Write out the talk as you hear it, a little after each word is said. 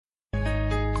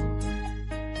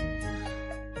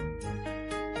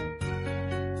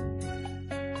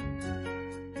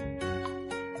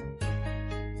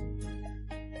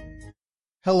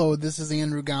Hello, this is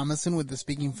Andrew Gomison with the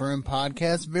Speaking for Him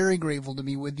podcast. Very grateful to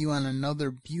be with you on another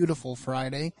beautiful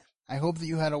Friday. I hope that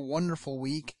you had a wonderful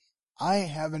week. I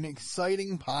have an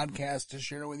exciting podcast to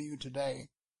share with you today.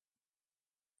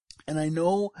 And I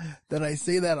know that I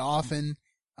say that often,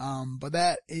 but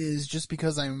that is just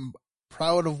because I'm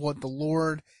proud of what the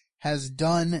Lord has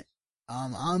done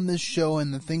on this show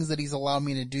and the things that He's allowed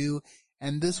me to do.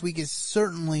 And this week is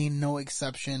certainly no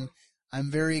exception. I'm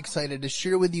very excited to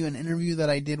share with you an interview that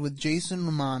I did with Jason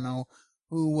Romano,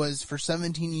 who was for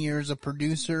 17 years a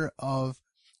producer of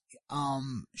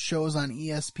shows on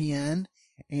ESPN,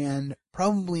 and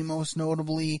probably most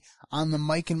notably on the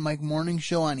Mike and Mike morning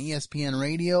show on ESPN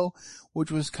Radio, which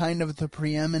was kind of the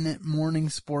preeminent morning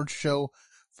sports show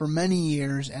for many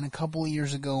years. And a couple of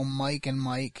years ago, Mike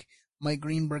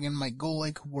Greenberg and Mike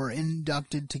Golick were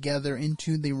inducted together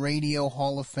into the Radio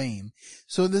Hall of Fame.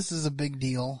 So this is a big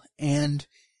deal. And,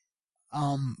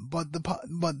 but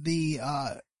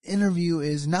the interview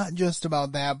is not just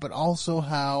about that, but also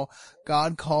how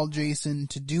God called Jason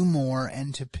to do more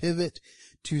and to pivot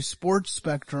to Sports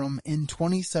Spectrum in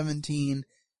 2017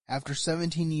 after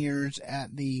 17 years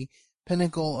at the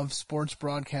pinnacle of sports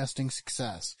broadcasting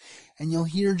success. And you'll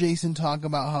hear Jason talk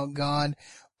about how God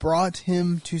brought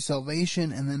him to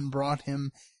salvation and then brought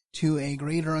him to a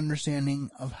greater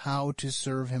understanding of how to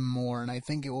serve Him more. And I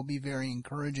think it will be very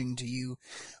encouraging to you.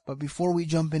 But before we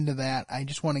jump into that, I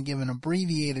just want to give an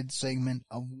abbreviated segment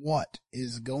of what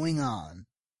is going on.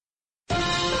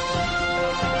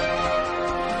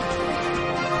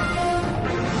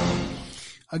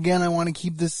 Again, I want to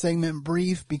keep this segment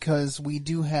brief because we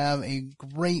do have a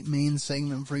great main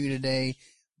segment for you today.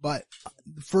 But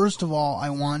first of all, I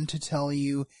want to tell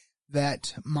you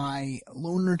that my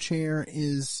loaner chair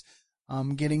is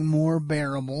getting more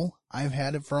bearable. I've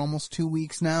had it for almost 2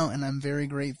 weeks now, and I'm very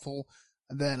grateful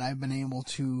that I've been able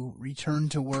to return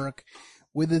to work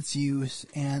with its use,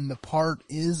 and the part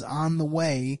is on the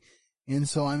way. And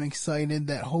so I'm excited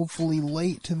that hopefully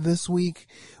late this week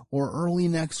or early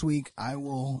next week, I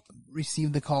will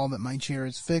receive the call that my chair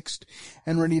is fixed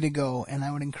and ready to go. And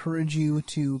I would encourage you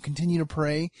to continue to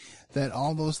pray that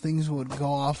all those things would go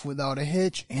off without a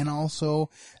hitch, and also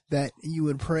that you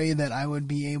would pray that I would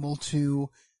be able to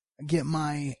get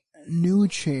my new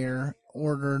chair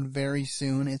ordered very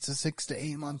soon. It's a 6 to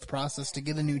 8 month process to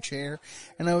get a new chair,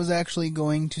 and I was actually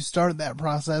going to start that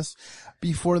process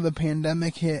before the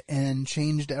pandemic hit and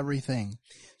changed everything.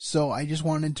 So I just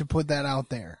wanted to put that out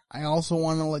there. I also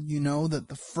want to let you know that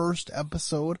the first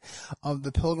episode of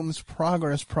the Pilgrim's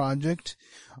Progress Project,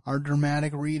 our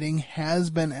dramatic reading, has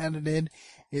been edited.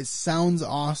 It sounds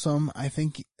awesome. I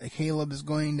think Caleb is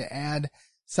going to add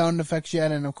sound effects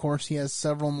yet, and of course he has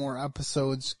several more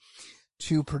episodes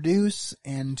to produce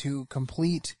and to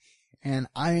complete, and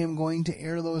I am going to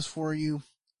air those for you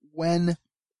when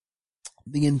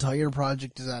the entire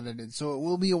project is edited. So it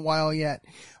will be a while yet,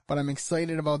 but I'm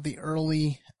excited about the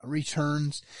early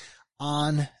returns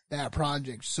on that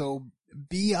project. So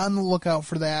be on the lookout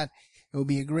for that. It will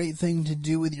be a great thing to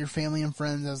do with your family and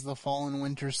friends as the fall and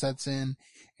winter sets in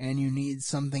and you need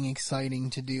something exciting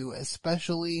to do,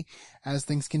 especially as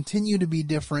things continue to be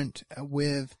different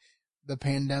with the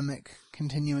pandemic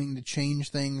continuing to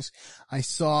change things. I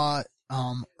saw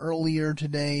earlier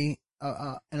today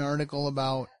an article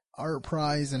about Art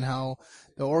Prize and how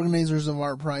the organizers of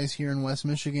Art Prize here in West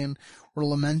Michigan were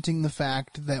lamenting the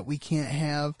fact that we can't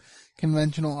have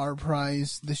conventional Art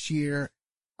Prize this year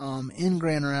in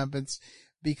Grand Rapids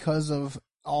because of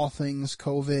all things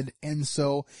COVID. And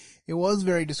so it was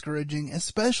very discouraging,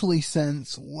 especially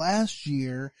since last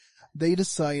year they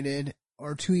decided,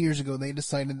 or 2 years ago, they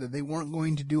decided that they weren't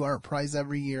going to do Art Prize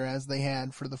every year as they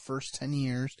had for the first 10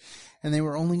 years, and they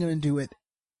were only going to do it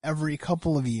every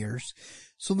couple of years.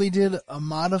 So they did a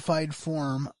modified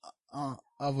form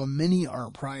of a mini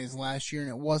Art Prize last year, and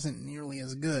it wasn't nearly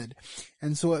as good.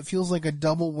 And so it feels like a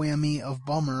double whammy of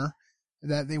bummer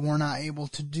that they were not able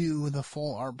to do the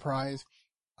full Art Prize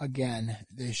again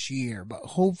this year. But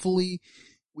hopefully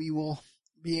we will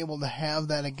be able to have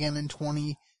that again in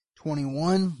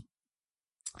 2021.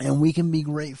 And we can be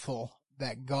grateful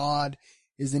that God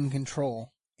is in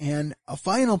control. And a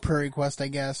final prayer request, I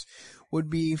guess,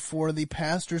 would be for the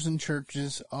pastors and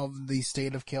churches of the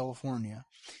state of California.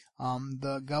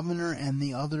 The governor and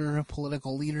the other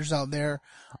political leaders out there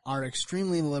are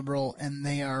extremely liberal, and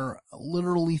they are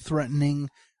literally threatening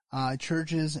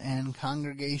churches and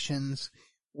congregations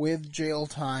with jail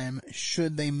time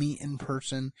should they meet in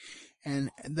person. And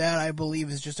that, I believe,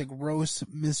 is just a gross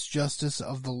misjustice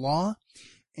of the law.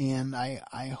 And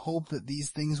I hope that these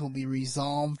things will be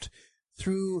resolved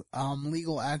through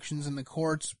legal actions in the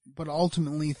courts, but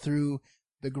ultimately through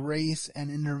the grace and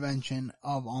intervention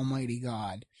of Almighty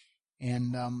God.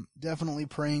 And definitely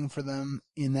praying for them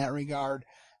in that regard,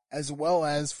 as well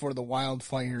as for the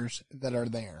wildfires that are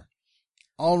there.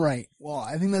 All right. Well,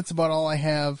 I think that's about all I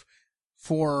have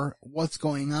for what's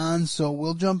going on. So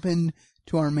we'll jump into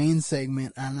our main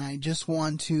segment, and I just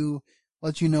want to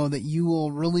let you know that you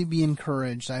will really be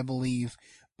encouraged, I believe,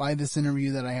 by this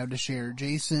interview that I have to share.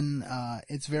 Jason,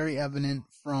 it's very evident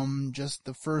from just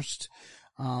the first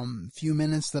few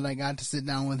minutes that I got to sit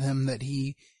down with him that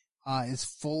he is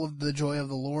full of the joy of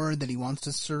the Lord, that he wants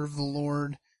to serve the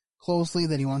Lord closely,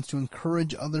 that he wants to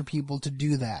encourage other people to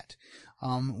do that.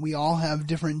 We all have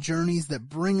different journeys that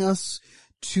bring us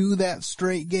to that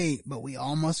straight gate, but we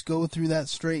all must go through that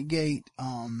straight gate.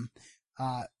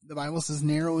 The Bible says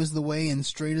narrow is the way and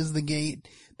straight is the gate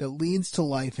that leads to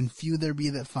life, and few there be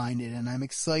that find it. And I'm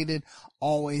excited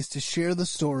always to share the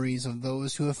stories of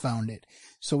those who have found it.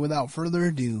 So without further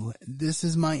ado, this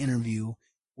is my interview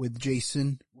with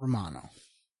Jason Romano.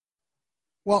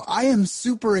 Well, I am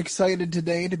super excited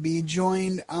today to be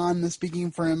joined on the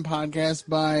Speaking for Him podcast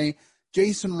by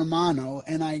Jason Romano,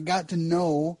 and I got to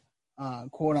know,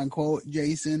 quote unquote,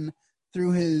 Jason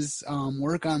through his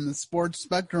work on the Sports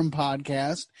Spectrum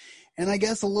podcast, and I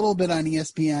guess a little bit on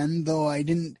ESPN, though I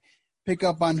didn't pick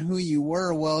up on who you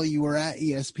were while you were at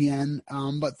ESPN.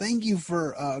 But thank you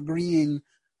for agreeing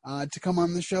to come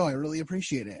on the show. I really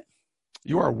appreciate it.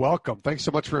 You are welcome. Thanks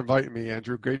so much for inviting me,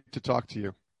 Andrew. Great to talk to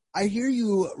you. I hear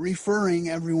you referring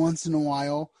every once in a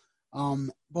while,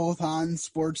 both on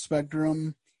Sports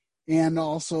Spectrum and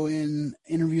also in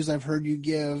interviews I've heard you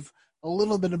give, a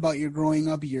little bit about your growing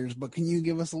up years, but can you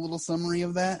give us a little summary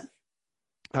of that?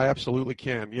 I absolutely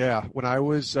can. Yeah. When I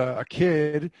was a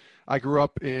kid, I grew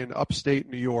up in upstate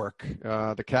New York,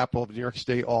 the capital of New York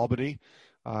State, Albany,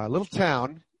 a little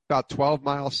town about 12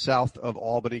 miles south of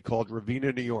Albany called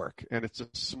Ravenna, New York. And it's a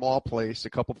small place, a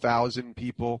couple thousand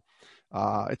people.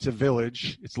 It's a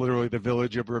village. It's literally the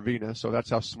village of Ravenna. So that's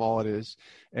how small it is.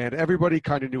 And everybody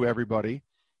kind of knew everybody,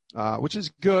 which is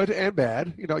good and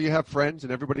bad. You know, you have friends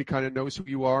and everybody kind of knows who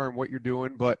you are and what you're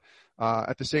doing. But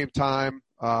at the same time,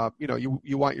 you know,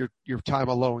 you want your time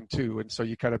alone too. And so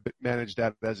you kind of manage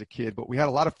that as a kid. But we had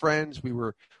a lot of friends. We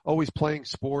were always playing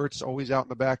sports, always out in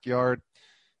the backyard.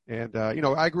 And, you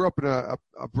know, I grew up in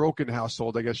a broken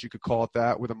household, I guess you could call it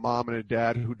that, with a mom and a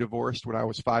dad who divorced when I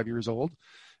was 5 years old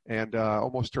and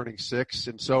almost turning 6.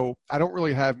 And so I don't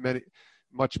really have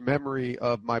much memory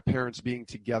of my parents being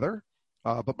together.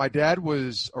 But my dad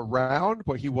was around,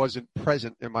 but he wasn't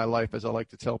present in my life, as I like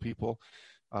to tell people.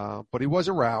 But he was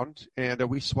around, and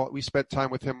we spent time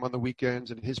with him on the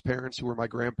weekends and his parents, who were my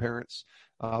grandparents.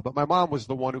 But my mom was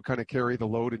the one who kind of carried the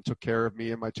load and took care of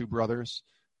me and my 2 brothers.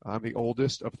 I'm the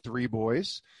oldest of 3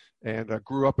 boys, and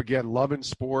grew up, again, loving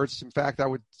sports. In fact, I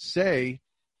would say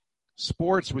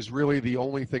sports was really the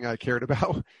only thing I cared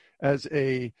about as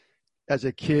a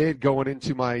kid going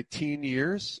into my teen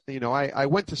years. You know, I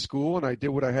went to school and I did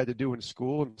what I had to do in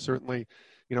school, and certainly,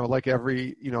 you know, like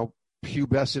every, you know,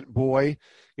 pubescent boy,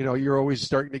 you know, you're always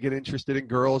starting to get interested in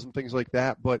girls and things like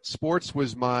that. But sports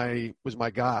was my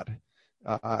God.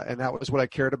 And that was what I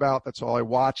cared about. That's all I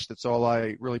watched. That's all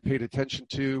I really paid attention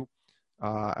to.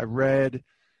 I read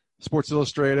Sports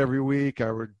Illustrated every week.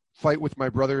 I would fight with my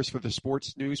brothers for the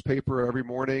sports newspaper every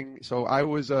morning. So I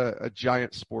was a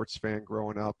giant sports fan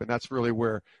growing up, and that's really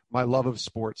where my love of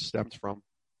sports stemmed from.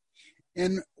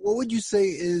 And what would you say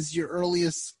is your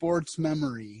earliest sports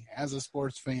memory as a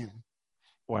sports fan?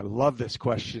 Oh, I love this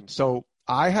question. So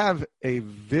I have a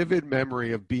vivid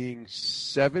memory of being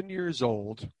 7 years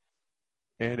old,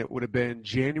 and it would have been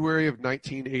January of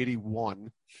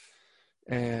 1981.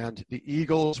 And the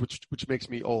Eagles, which makes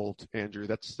me old, Andrew.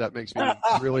 That makes me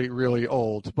really, really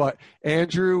old. But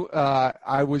Andrew,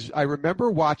 I remember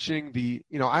watching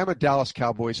I'm a Dallas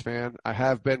Cowboys fan. I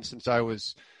have been since I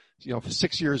was,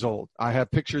 6 years old. I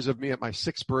have pictures of me at my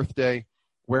 6th birthday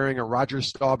wearing a Roger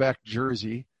Staubach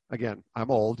jersey. Again, I'm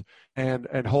old, and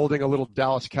holding a little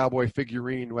Dallas Cowboy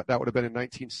figurine. That would have been in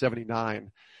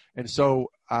 1979. And so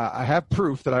I have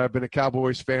proof that I've been a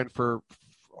Cowboys fan for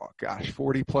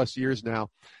 40 plus years now.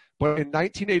 But in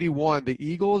 1981, the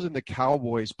Eagles and the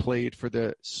Cowboys played for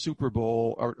the Super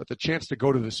Bowl, or the chance to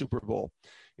go to the Super Bowl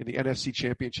in the NFC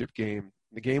Championship game.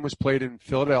 The game was played in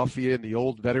Philadelphia in the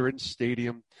old Veterans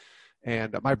Stadium.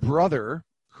 And my brother,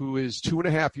 who is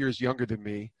 2.5 years younger than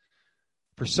me,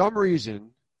 for some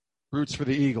reason, roots for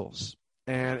the Eagles.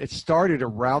 And it started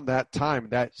around that time,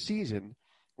 that season,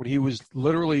 when he was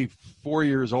literally 4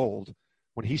 years old,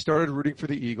 when he started rooting for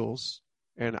the Eagles.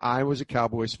 And I was a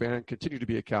Cowboys fan and continue to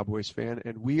be a Cowboys fan.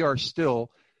 And we are still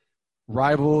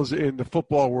rivals in the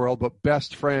football world, but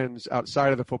best friends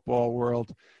outside of the football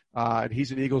world. And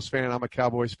he's an Eagles fan. I'm a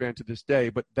Cowboys fan to this day.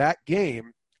 But that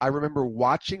game, I remember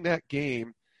watching that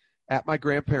game at my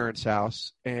grandparents'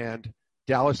 house, and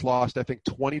Dallas lost, I think,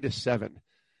 20-7.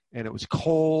 And it was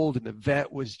cold, and the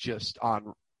vet was just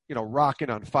on, rocking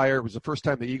on fire. It was the first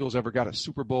time the Eagles ever got a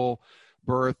Super Bowl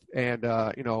berth. And,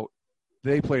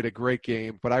 they played a great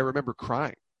game. But I remember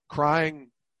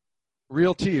crying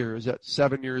real tears at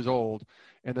 7 years old.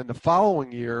 And then the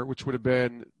following year, which would have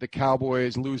been the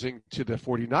Cowboys losing to the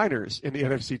 49ers in the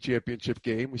NFC Championship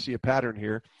game, we see a pattern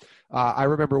here. I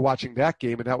remember watching that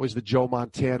game, and that was the Joe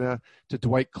Montana to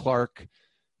Dwight Clark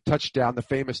touchdown, the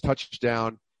famous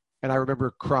touchdown. And I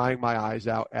remember crying my eyes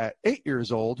out at 8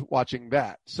 years old watching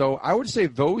that. So I would say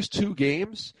those two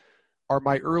games are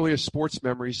my earliest sports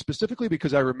memories, specifically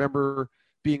because I remember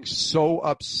being so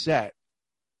upset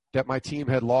that my team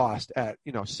had lost at,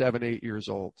 7, 8 years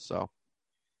old. So.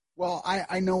 Well,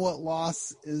 I know what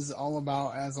loss is all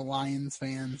about as a Lions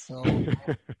fan, so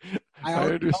I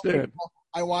understand.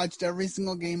 I watched every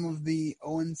single game of the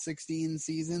 0-16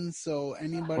 season, so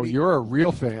anybody... Oh, you're a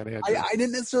real fan, Andrew. I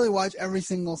didn't necessarily watch every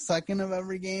single second of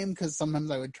every game because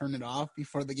sometimes I would turn it off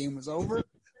before the game was over,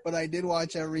 but I did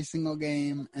watch every single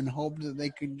game and hoped that they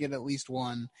could get at least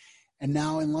one. And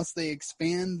now, unless they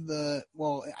expand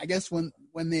I guess when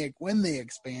they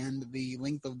expand the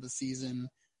length of the season,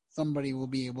 somebody will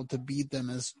be able to beat them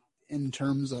as in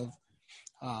terms of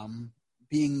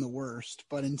being the worst.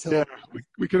 But until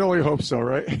we can only hope so,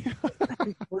 right?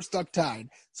 We're stuck tied.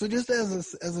 So just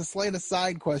as a slight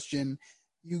aside question,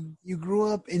 you grew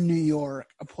up in New York,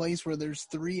 a place where there's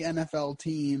 3 NFL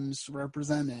teams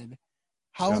represented.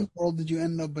 How in the world did you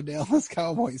end up a Dallas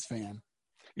Cowboys fan?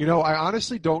 I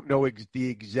honestly don't know the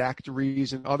exact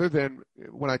reason other than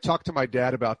when I talked to my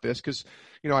dad about this, because,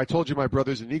 I told you my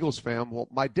brother's an Eagles fan. Well,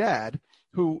 my dad,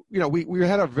 who, we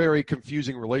had a very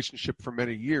confusing relationship for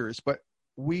many years, but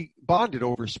we bonded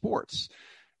over sports.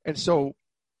 And so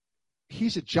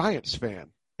he's a Giants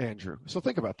fan, Andrew. So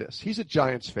think about this. He's a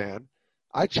Giants fan.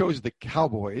 I chose the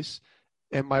Cowboys,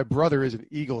 and my brother is an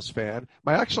Eagles fan.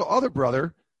 My actual other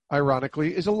brother,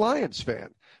 ironically, is a Lions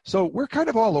fan. So we're kind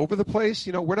of all over the place.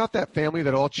 We're not that family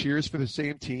that all cheers for the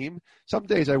same team. Some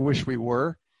days I wish we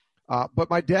were.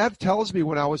 But my dad tells me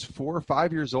when I was 4 or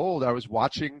 5 years old, I was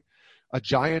watching a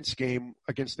Giants game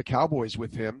against the Cowboys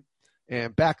with him.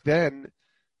 And back then,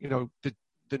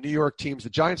 the New York teams,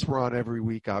 the Giants were on every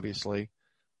week, obviously.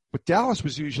 But Dallas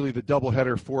was usually the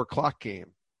doubleheader 4 o'clock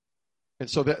game. And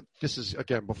so this is,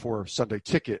 again, before Sunday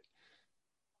Ticket.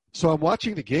 So I'm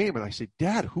watching the game, and I say,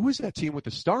 Dad, who is that team with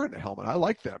the star in the helmet? I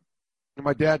like them. And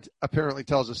my dad apparently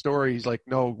tells a story. He's like,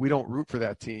 no, we don't root for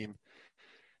that team.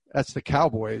 That's the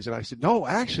Cowboys. And I said, no,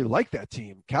 I actually like that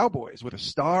team, Cowboys with a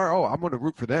star. Oh, I'm going to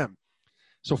root for them.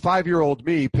 So 5-year-old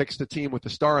me picks the team with the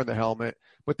star in the helmet.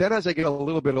 But then as I get a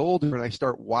little bit older and I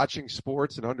start watching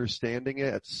sports and understanding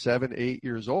it at 7, 8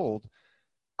 years old,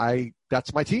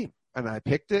 that's my team. And I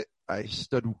picked it. I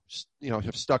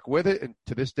have stuck with it. And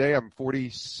to this day, I'm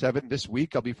 47 this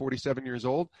week. I'll be 47 years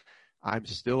old. I'm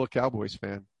still a Cowboys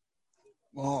fan.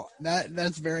 Well,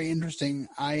 that's very interesting.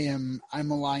 I'm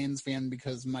a Lions fan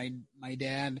because my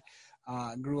dad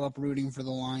grew up rooting for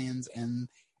the Lions, and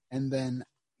then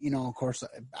of course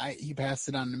he passed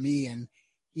it on to me, and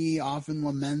he often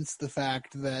laments the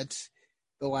fact that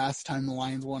the last time the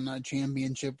Lions won a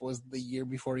championship was the year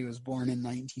before he was born in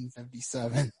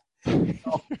 1957.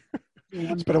 So,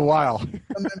 it's been a while.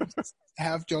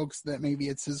 Have jokes that maybe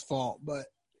it's his fault, but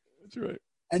that's right.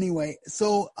 Anyway,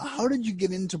 so how did you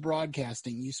get into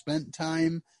broadcasting? You spent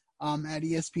time at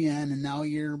ESPN, and now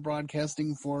you're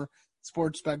broadcasting for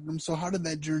Sports Spectrum. So how did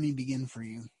that journey begin for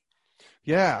you?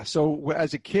 Yeah, so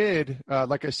as a kid,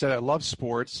 like I said, I love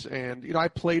sports, and I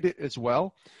played it as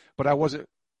well, but I wasn't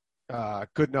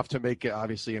good enough to make it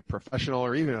obviously a professional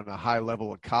or even on a high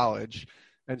level of college.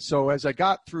 And so as I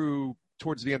got through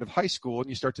towards the end of high school, and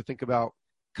you start to think about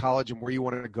college and where you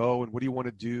want to go and what do you want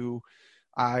to do,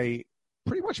 I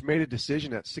pretty much made a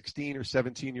decision at 16 or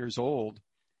 17 years old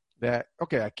that,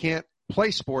 okay, I can't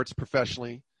play sports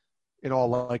professionally in all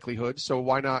likelihood, so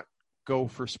why not go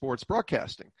for sports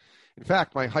broadcasting? In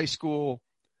fact, my high school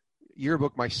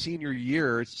yearbook, my senior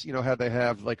year, it's, how they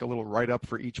have like a little write-up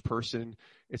for each person.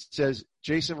 It says,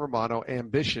 Jason Romano,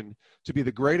 ambition to be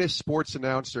the greatest sports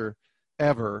announcer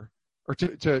ever, or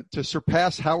to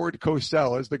surpass Howard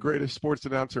Cosell as the greatest sports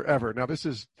announcer ever. Now, this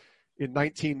is in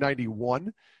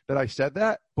 1991 that I said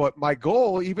that, but my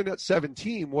goal, even at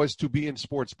 17, was to be in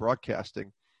sports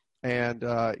broadcasting. And,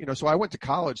 so I went to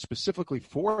college specifically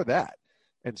for that.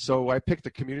 And so I picked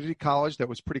a community college that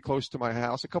was pretty close to my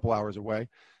house, a couple hours away,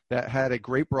 that had a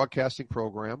great broadcasting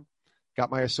program, got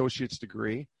my associate's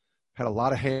degree, had a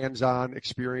lot of hands-on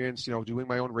experience, doing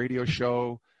my own radio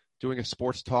show, doing a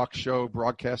sports talk show,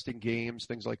 broadcasting games,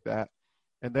 things like that.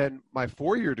 And then my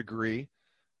 4-year degree,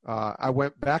 I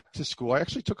went back to school. I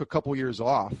actually took a couple years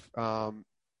off,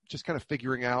 just kind of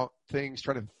figuring out things,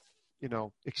 trying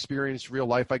to, experience real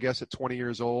life, I guess, at 20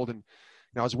 years old. And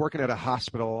I was working at a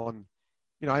hospital, and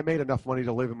I made enough money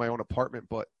to live in my own apartment,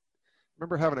 but I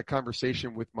remember having a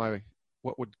conversation with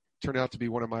what would turn out to be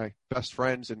one of my best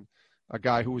friends and a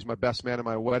guy who was my best man at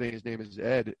my wedding. His name is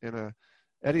Ed. And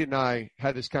Eddie and I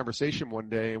had this conversation one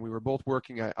day, and we were both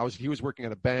he was working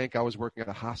at a bank. I was working at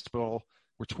a hospital.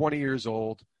 We're 20 years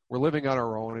old. We're living on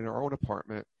our own in our own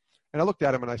apartment. And I looked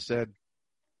at him and I said,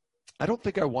 I don't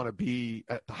think I want to be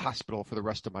at the hospital for the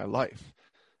rest of my life.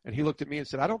 And he looked at me and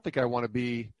said, I don't think I want to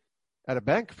be at a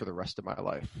bank for the rest of my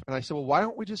life. And I said, well, why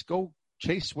don't we just go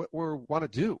chase what we want to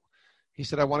do? He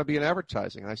said, I want to be in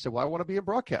advertising. And I said, well, I want to be in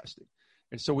broadcasting.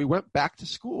 And so we went back to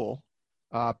school,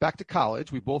 back to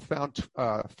college. We both found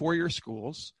 4-year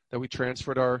schools that we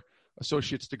transferred our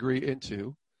associate's degree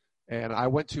into. And I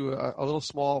went to a little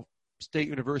small state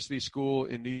university school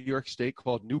in New York State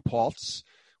called New Paltz,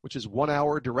 which is 1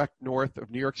 hour direct north of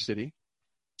New York City.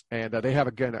 And they have,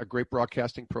 again, a great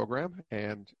broadcasting program,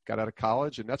 and got out of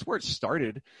college, and that's where it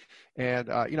started. And,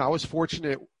 I was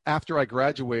fortunate after I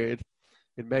graduated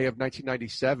in May of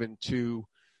 1997 to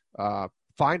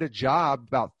find a job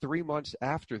about 3 months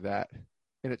after that.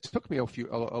 And it took me a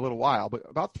little while, but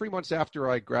about 3 months after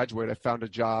I graduated, I found a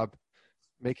job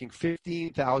making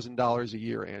 $15,000 a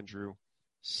year, Andrew,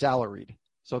 salaried.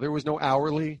 So there was no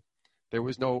hourly, there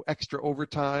was no extra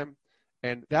overtime.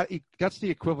 And that's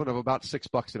the equivalent of about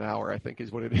 $6 an hour, I think,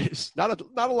 is what it is. Not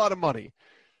a lot of money,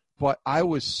 but I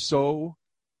was so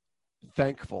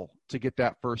thankful to get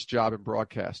that first job in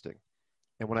broadcasting.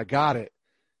 And when I got it,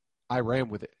 I ran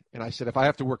with it. And I said, if I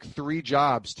have to work 3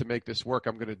 jobs to make this work,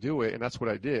 I'm going to do it. And that's what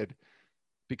I did,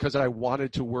 because I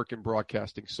wanted to work in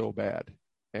broadcasting so bad.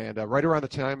 And right around the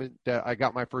time that I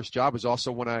got my first job is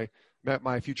also when I met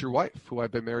my future wife, who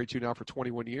I've been married to now for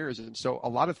 21 years. And so a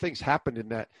lot of things happened in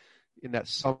that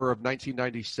summer of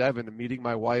 1997, and meeting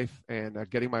my wife and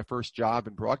getting my first job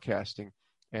in broadcasting.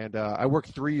 And I worked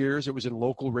 3 years. It was in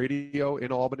local radio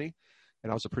in Albany,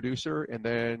 and I was a producer. And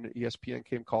then ESPN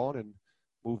came calling, and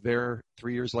moved there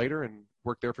 3 years later and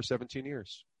worked there for 17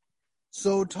 years.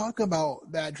 So talk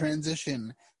about that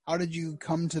transition. How did you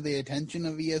come to the attention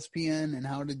of ESPN, and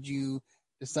how did you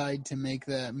decide to make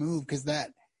that move? Because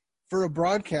that, for a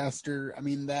broadcaster, I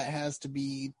mean, that has to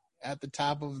be at the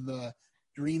top of the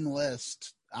dream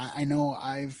list. I know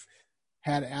I've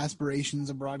had aspirations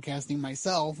of broadcasting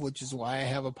myself, which is why I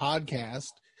have a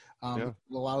podcast. It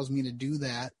allows me to do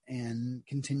that and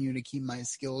continue to keep my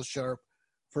skills sharp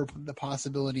for the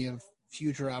possibility of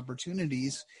future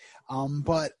opportunities.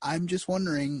 But I'm just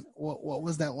wondering, what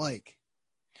was that like?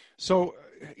 So,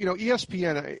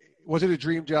 ESPN, was it a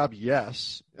dream job?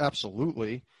 Yes,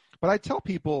 absolutely. But I tell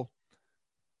people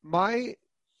my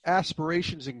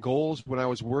aspirations and goals when I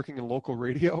was working in local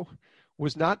radio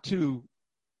was not to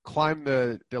climb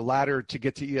the ladder to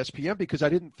get to ESPN, because I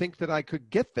didn't think that I could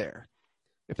get there,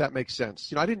 if that makes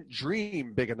sense. I didn't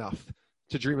dream big enough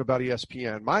to dream about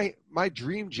ESPN. My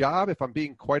dream job, if I'm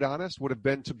being quite honest, would have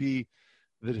been to be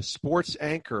the sports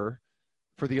anchor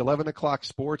for the 11 o'clock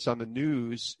sports on the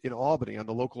news in Albany on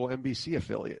the local NBC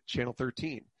affiliate, Channel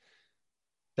 13.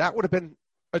 That would have been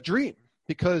a dream,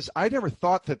 because I never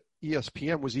thought that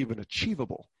ESPN was even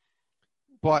achievable.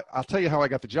 But I'll tell you how I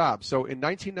got the job. So in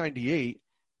 1998,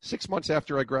 6 months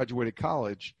after I graduated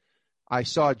college, I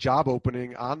saw a job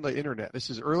opening on the internet.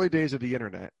 This is early days of the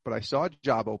internet, but I saw a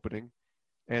job opening,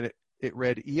 and it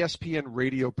read ESPN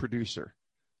radio producer,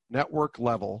 network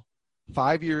level,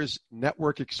 5 years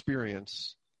network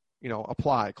experience,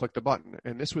 apply, click the button.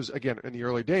 And this was, again, in the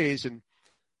early days, and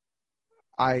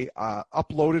I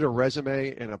uploaded a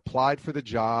resume and applied for the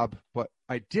job, but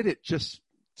I did it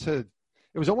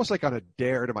it was almost like on a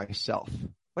dare to myself.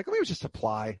 Like, let me just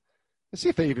apply and see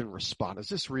if they even respond. Is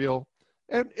this real?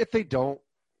 And if they don't,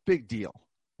 big deal.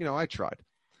 I tried.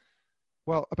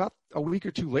 Well, about a week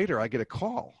or two later, I get a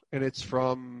call, and it's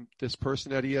from this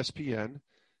person at ESPN,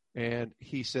 and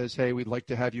he says, hey, we'd like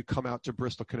to have you come out to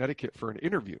Bristol, Connecticut for an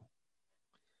interview.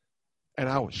 And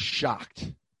I was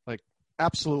shocked, like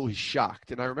absolutely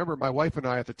shocked. And I remember my wife and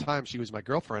I, at the time, she was my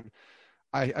girlfriend,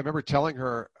 I remember telling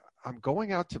her, I'm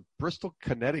going out to Bristol,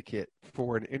 Connecticut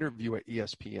for an interview at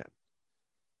ESPN.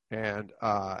 And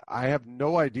I have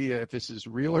no idea if this is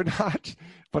real or not,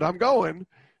 but I'm going.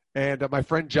 And my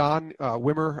friend John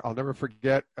Wimmer, I'll never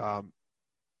forget,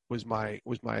 was my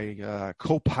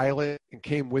co-pilot and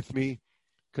came with me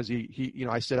because he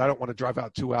I said I don't want to drive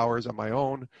out 2 hours on my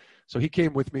own, so he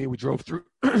came with me. We drove through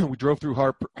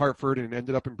Hartford and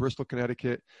ended up in Bristol,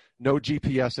 Connecticut. No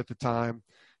GPS at the time.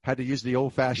 Had to use the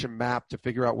old-fashioned map to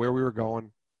figure out where we were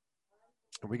going.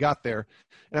 And we got there.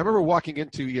 And I remember walking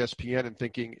into ESPN and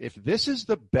thinking, if this is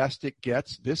the best it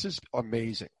gets, this is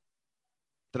amazing.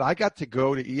 That I got to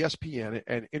go to ESPN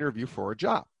and interview for a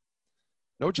job.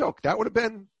 No joke. That would have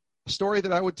been a story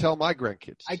that I would tell my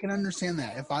grandkids. I can understand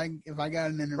that. If I got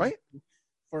an interview right?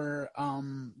 for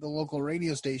the local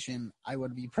radio station, I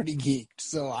would be pretty geeked.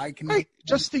 So I can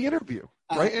just the interview,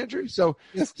 right, Andrew? So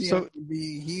would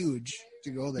be huge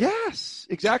to go there. Yes,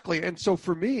 exactly. And so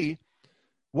for me,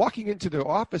 walking into the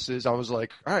offices, I was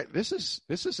like, all right, this is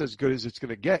as good as it's going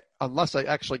to get, unless I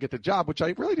actually get the job, which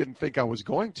I really didn't think I was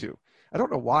going to. I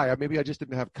don't know why. Maybe I just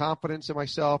didn't have confidence in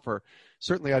myself, or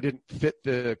certainly I didn't fit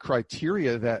the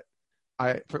criteria that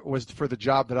was for the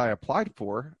job that I applied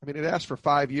for. I mean, it asked for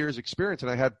 5 years experience, and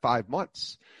I had 5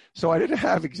 months. So I didn't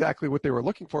have exactly what they were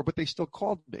looking for, but they still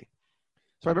called me.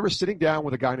 So I remember sitting down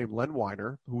with a guy named Len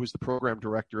Weiner, who was the program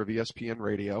director of ESPN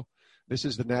Radio. This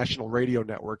is the national radio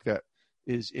network that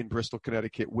is in Bristol,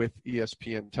 Connecticut, with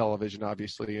ESPN television,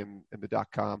 obviously, and the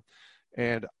 .com.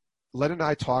 And Len and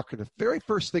I talked, and the very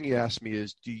first thing he asked me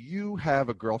is, do you have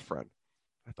a girlfriend?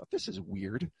 I thought, this is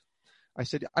weird. I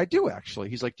said, I do, actually.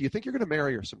 He's like, do you think you're going to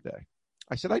marry her someday?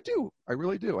 I said, I do. I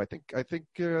really do. I think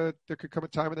there could come a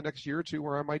time in the next year or two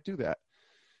where I might do that.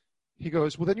 He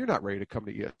goes, well, then you're not ready to come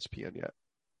to ESPN yet.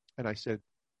 And I said,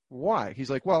 why? He's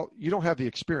like, well, you don't have the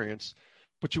experience,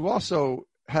 but you also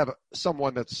have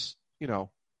someone that's,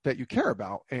 that you care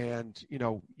about. And,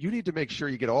 you need to make sure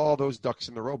you get all those ducks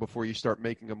in a row before you start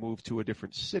making a move to a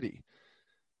different city.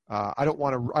 I won't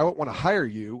want to hire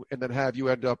you and then have you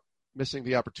end up missing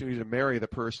the opportunity to marry the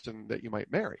person that you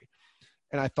might marry.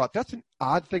 And I thought that's an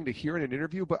odd thing to hear in an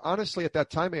interview. But honestly, at that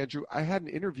time, Andrew, I hadn't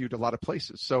interviewed a lot of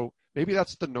places. So maybe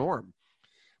that's the norm.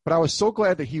 But I was so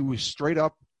glad that he was straight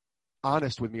up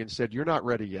honest with me and said, you're not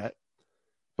ready yet,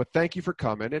 but thank you for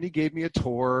coming. And he gave me a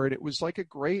tour, and it was like a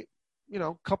great,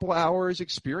 couple hours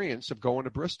experience of going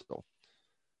to Bristol.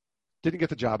 Didn't get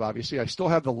the job, obviously. I still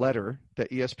have the letter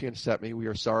that ESPN sent me. We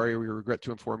are sorry. We regret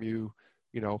to inform you,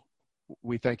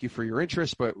 we thank you for your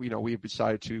interest, but, we've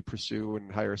decided to pursue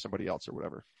and hire somebody else or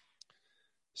whatever.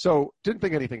 So didn't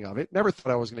think anything of it. Never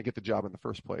thought I was going to get the job in the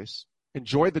first place.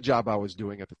 Enjoyed the job I was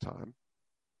doing at the time.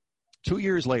 2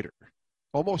 years later,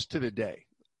 almost to the day,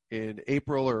 in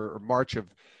April or March of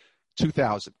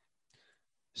 2000,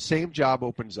 same job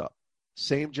opens up.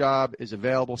 Same job is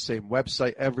available, same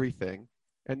website, everything.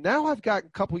 And now I've got a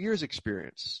couple years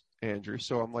experience, Andrew.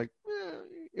 So I'm like,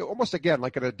 almost again,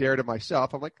 like a dare to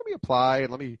myself. I'm like, let me apply and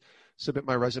let me submit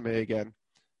my resume again.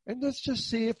 And let's just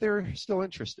see if they're still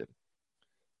interested.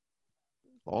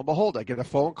 Lo and behold, I get a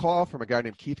phone call from a guy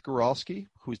named Keith Goralski,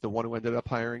 who's the one who ended up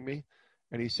hiring me.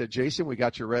 And he said, Jason, we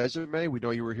got your resume. We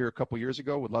know you were here a couple years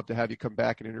ago. Would love to have you come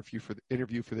back and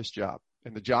interview for this job.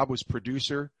 And the job was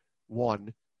producer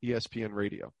 1, ESPN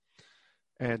Radio.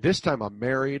 And this time I'm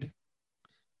married.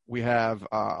 We have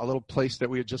a little place that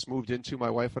we had just moved into, my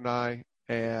wife and I,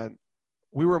 and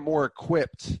we were more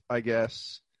equipped, I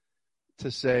guess,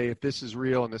 to say if this is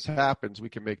real and this happens, we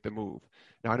can make the move.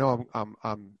 Now, I know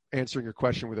I'm answering your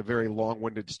question with a very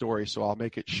long-winded story, so I'll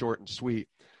make it short and sweet.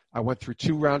 I went through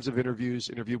 2 rounds of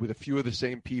interviewed with a few of the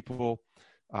same people.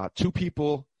 2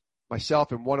 people,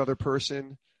 myself and one other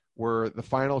person, were the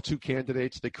final 2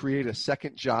 candidates. They created a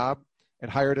second job and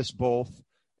hired us both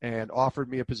and offered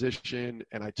me a position,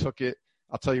 and I took it.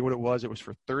 I'll tell you what it was. It was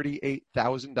for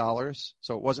 $38,000,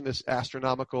 so it wasn't this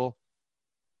astronomical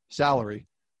salary,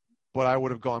 but I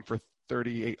would have gone for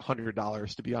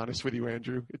 $3,800, to be honest with you,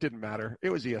 Andrew. It didn't matter.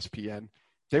 It was ESPN.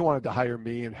 They wanted to hire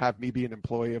me and have me be an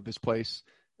employee of this place.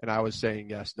 And I was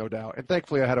saying yes, no doubt. And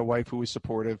thankfully I had a wife who was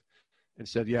supportive and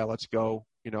said, yeah, let's go.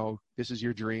 This is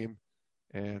your dream.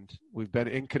 And we've been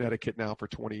in Connecticut now for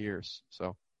 20 years.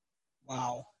 So.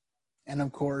 Wow. And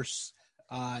of course,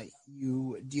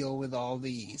 you deal with all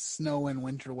the snow and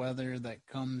winter weather that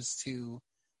comes to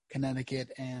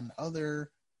Connecticut and other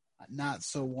not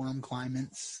so warm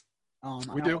climates.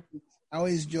 We do. I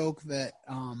always joke that,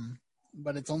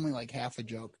 but it's only like half a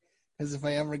joke. Because if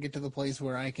I ever get to the place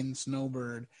where I can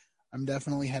snowbird, I'm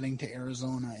definitely heading to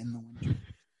Arizona in the winter.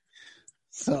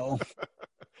 So,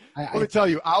 let me tell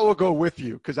you, I will go with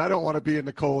you because I don't want to be in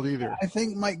the cold either. I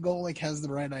think Mike Golick has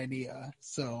the right idea.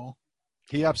 So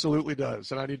he absolutely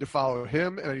does, and I need to follow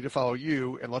him, and I need to follow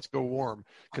you, and let's go warm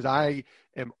because I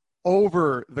am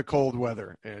over the cold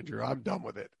weather, Andrew. I'm done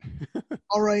with it.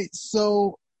 All right.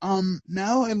 So,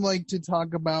 now I'd like to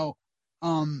talk about,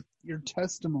 your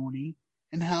testimony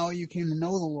and how you came to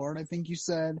know the Lord. I think you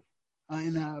said,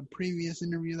 in a previous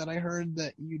interview that I heard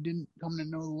that you didn't come to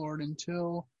know the Lord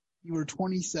until you were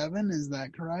 27. Is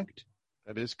that correct?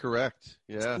 That is correct.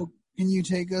 Yeah. So can you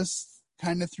take us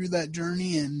kind of through that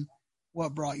journey and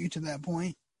what brought you to that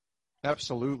point?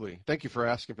 Absolutely. Thank you for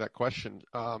asking that question.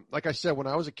 Like I said, when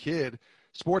I was a kid,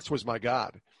 sports was my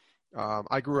God.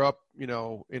 I grew up, in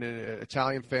an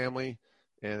Italian family,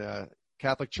 and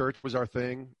Catholic church was our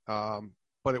thing.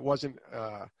 But it wasn't,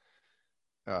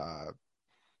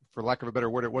 for lack of a better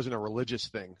word, it wasn't a religious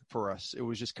thing for us. It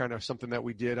was just kind of something that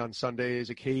we did on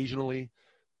Sundays occasionally.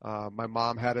 My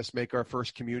mom had us make our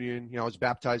first communion. I was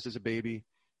baptized as a baby,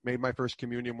 made my first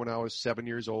communion when I was 7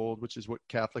 years old, which is what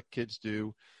Catholic kids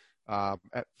do.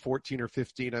 At 14 or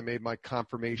 15, I made my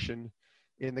confirmation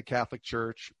in the Catholic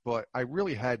Church, but I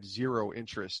really had zero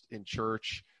interest in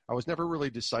church. I was never really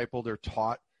discipled or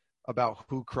taught about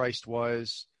who Christ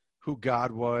was, who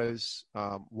God was,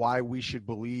 why we should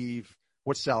believe,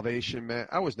 what salvation meant.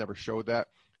 I was never showed that.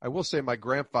 I will say my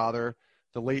grandfather,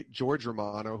 the late George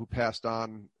Romano, who passed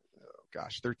on,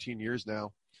 13 years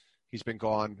now, he's been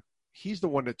gone. He's the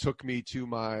one that took me to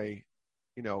my,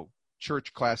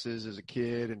 church classes as a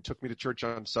kid and took me to church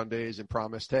on Sundays and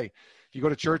promised, hey, if you go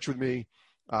to church with me,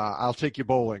 I'll take you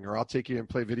bowling or I'll take you and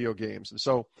play video games. And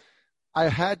so I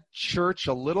had church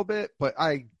a little bit, but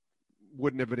I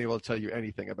wouldn't have been able to tell you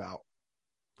anything about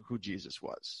who Jesus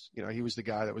was. He was the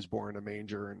guy that was born in a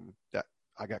manger and that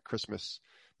I got Christmas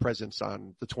presents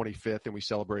on the 25th and we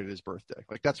celebrated his birthday.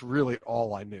 Like that's really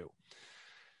all I knew.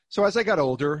 So as I got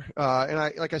older,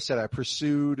 and like I said, I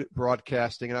pursued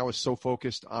broadcasting, and I was so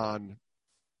focused on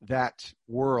that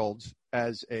world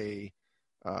as a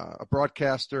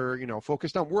broadcaster,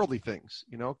 focused on worldly things,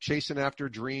 chasing after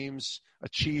dreams,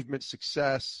 achievement,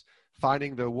 success,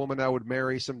 finding the woman I would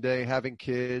marry someday, having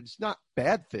kids, not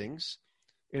bad things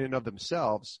in and of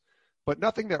themselves, but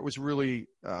nothing that was really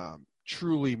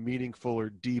truly meaningful or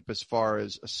deep as far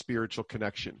as a spiritual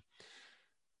connection.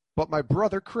 But my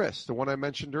brother, Chris, the one I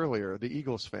mentioned earlier, the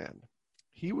Eagles fan,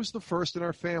 he was the first in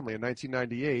our family in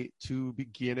 1998 to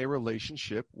begin a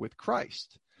relationship with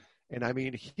Christ. And I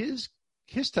mean, his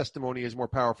testimony is more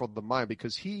powerful than mine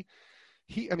because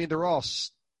they're all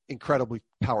incredibly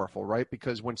powerful, right?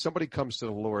 Because when somebody comes to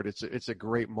the Lord, it's a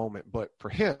great moment. But for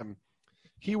him,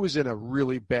 he was in a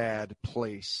really bad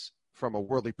place from a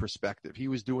worldly perspective. He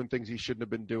was doing things he shouldn't have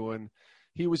been doing.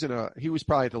 He was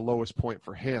probably at the lowest point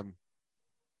for him.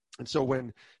 And so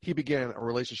when he began a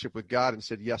relationship with God and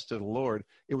said yes to the Lord,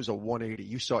 it was a 180.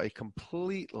 You saw a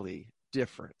completely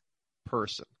different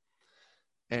person.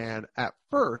 And at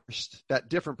first, that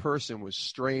different person was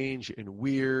strange and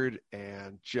weird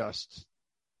and just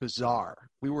bizarre.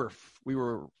 We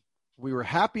were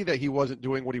happy that he wasn't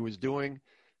doing what he was doing,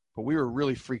 but we were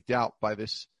really freaked out by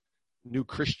this new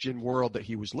Christian world that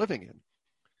he was living in.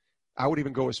 I would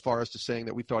even go as far as to saying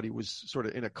that we thought he was sort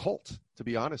of in a cult, to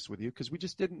be honest with you, because we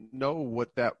just didn't know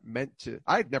what that meant to.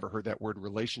 I had never heard that word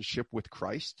relationship with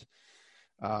Christ.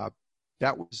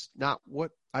 That was not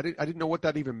what I didn't know what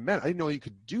that even meant. I didn't know you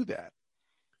could do that.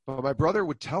 But my brother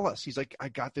would tell us, he's like, I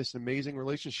got this amazing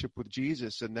relationship with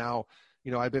Jesus, and now,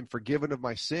 I've been forgiven of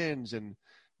my sins. And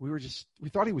we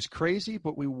thought he was crazy,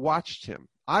 but we watched him.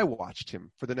 I watched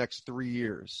him for the next 3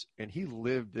 years, and he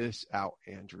lived this out,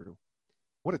 Andrew.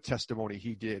 What a testimony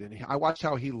he did. And I watched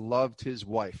how he loved his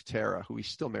wife, Tara, who he's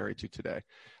still married to today.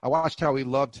 I watched how he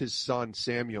loved his son,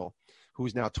 Samuel,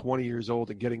 who's now 20 years old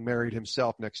and getting married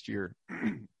himself next year.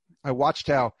 I watched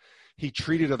how he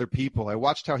treated other people. I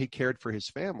watched how he cared for his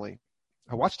family.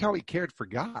 I watched how he cared for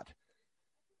God.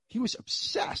 He was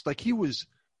obsessed. Like he was,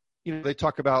 they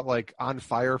talk about like on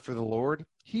fire for the Lord.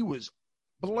 He was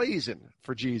blazing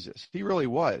for Jesus. He really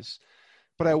was.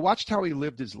 But I watched how he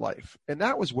lived his life. And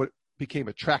that was what became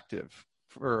attractive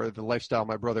for the lifestyle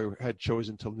my brother had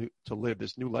chosen to live,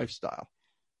 this new lifestyle.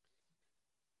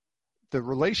 The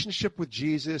relationship with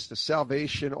Jesus, the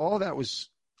salvation, all that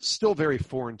was still very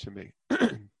foreign to me.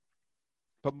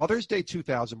 But Mother's Day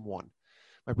 2001,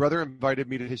 my brother invited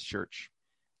me to his church,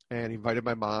 and he invited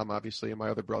my mom, obviously, and my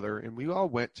other brother, and we all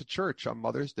went to church on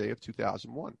Mother's Day of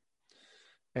 2001.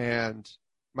 And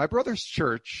my brother's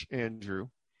church, Andrew,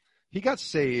 he got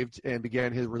saved and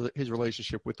began his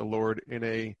relationship with the Lord in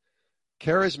a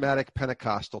charismatic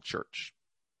Pentecostal church.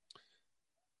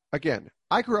 Again,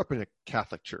 I grew up in a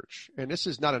Catholic church, and this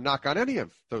is not a knock on any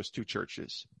of those two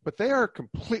churches, but they are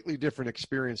completely different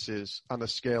experiences on the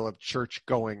scale of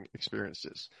church-going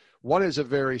experiences. One is a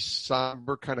very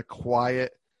somber, kind of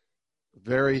quiet,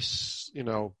 very, you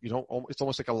don't, it's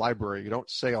almost like a library. You don't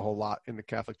say a whole lot in the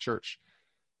Catholic Church.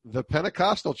 The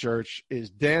Pentecostal church is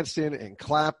dancing and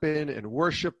clapping and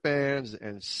worship bands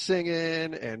and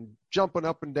singing and jumping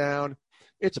up and down.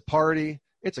 It's a party.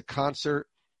 It's a concert.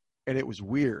 And it was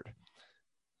weird.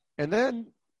 And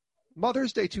then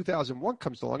Mother's Day 2001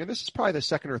 comes along, and this is probably the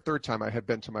second or third time I had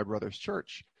been to my brother's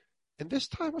church. And this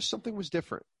time something was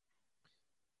different.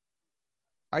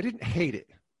 I didn't hate it.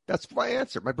 That's my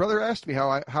answer. My brother asked me how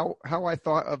I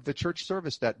thought of the church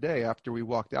service that day after we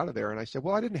walked out of there. And I said,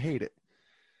 well, I didn't hate it.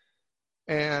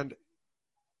 And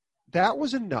that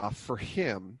was enough for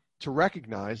him to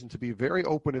recognize and to be very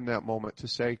open in that moment to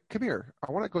say, come here,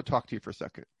 I want to go talk to you for a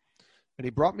second. And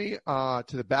he brought me to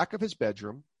the back of his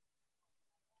bedroom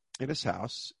in his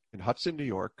house in Hudson, New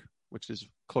York, which is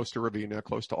close to Ravenna,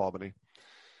 close to Albany.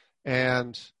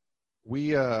 And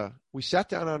we sat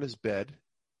down on his bed,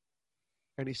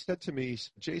 and he said to me,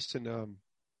 Jason,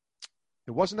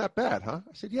 it wasn't that bad, huh?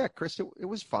 I said, yeah, Chris, it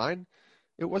was fine.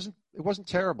 It wasn't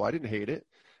terrible. I didn't hate it.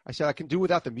 I said, I can do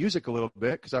without the music a little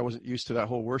bit because I wasn't used to that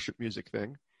whole worship music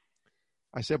thing.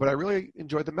 I said, but I really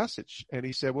enjoyed the message. And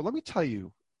he said, well, let me tell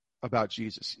you about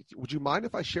Jesus. Would you mind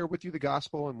if I share with you the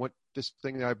gospel and what this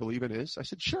thing that I believe in is? I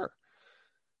said, sure.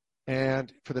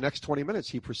 And for the next 20 minutes,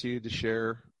 he proceeded to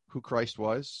share who Christ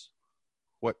was,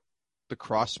 what the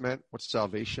cross meant, what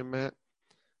salvation meant,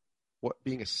 what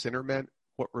being a sinner meant,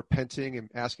 what repenting and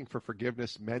asking for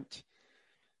forgiveness meant.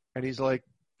 And he's like,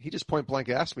 he just point blank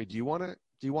asked me, do you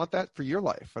want that for your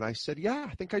life? And I said, yeah,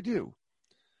 I think I do.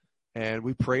 And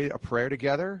we prayed a prayer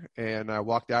together, and I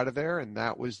walked out of there, and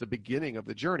that was the beginning of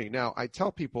the journey. Now, I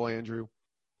tell people, Andrew,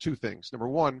 two things. Number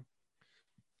one,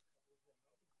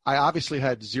 I obviously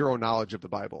had zero knowledge of the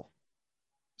Bible.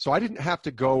 So I didn't have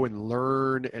to go and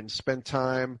learn and spend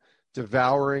time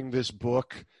devouring this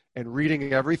book and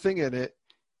reading everything in it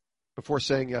before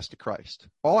saying yes to Christ.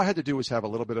 All I had to do was have a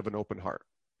little bit of an open heart.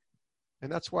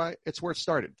 And that's why it's where it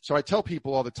started. So I tell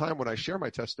people all the time when I share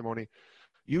my testimony,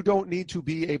 you don't need to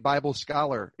be a Bible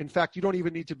scholar. In fact, you don't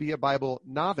even need to be a Bible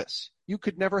novice. You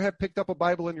could never have picked up a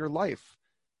Bible in your life.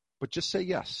 But just say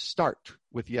yes. Start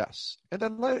with yes. And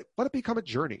then let it become a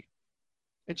journey.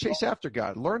 And chase after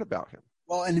God. Learn about him.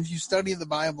 Well, and if you study the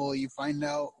Bible, you find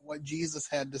out what Jesus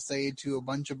had to say to a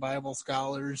bunch of Bible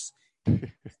scholars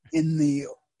in the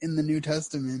New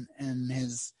Testament, and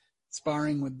his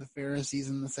sparring with the Pharisees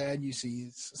and the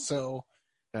Sadducees. So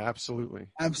absolutely,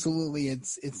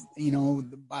 it's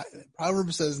the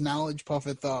Proverbs says knowledge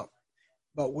puffeth up,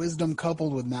 but wisdom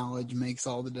coupled with knowledge makes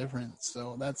all the difference.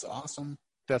 So that's awesome.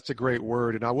 That's a great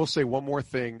word. And I will say one more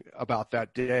thing about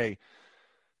that day.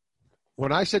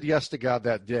 When I said yes to God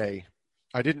that day,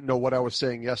 I didn't know what I was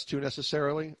saying yes to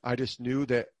necessarily. I just knew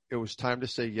that it was time to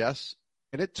say yes.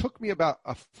 And it took me about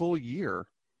a full year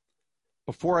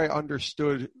before I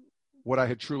understood what I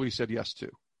had truly said yes to.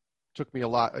 It took me a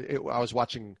lot. I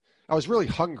was really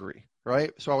hungry,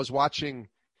 right? So I was watching,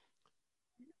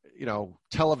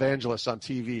 televangelists on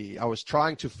TV. I was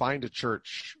trying to find a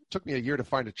church. It took me a year to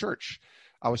find a church.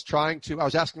 I was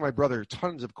asking my brother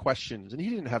tons of questions, and he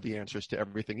didn't have the answers to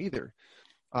everything either.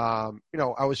 I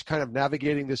was kind of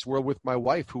navigating this world with my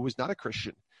wife, who was not a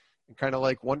Christian, and kind of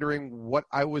like wondering what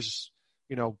I was,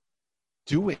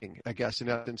 doing, I guess, in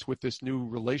essence, with this new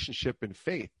relationship and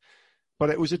faith. But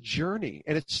it was a journey,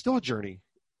 and it's still a journey.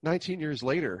 19 years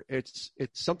later, it's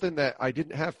something that I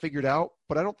didn't have figured out,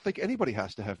 but I don't think anybody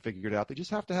has to have figured out. They just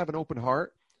have to have an open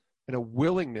heart and a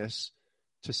willingness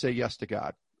to say yes to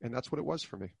God. And that's what it was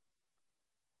for me.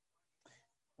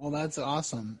 Well, that's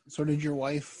awesome. So did your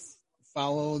wife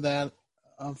follow that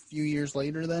a few years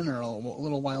later then, or a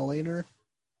little while later?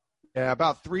 Yeah,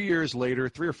 about 3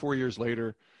 or 4 years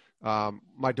later,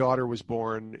 my daughter was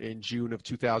born in June of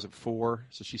 2004.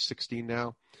 So she's 16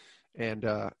 now. And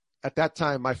at that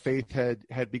time, my faith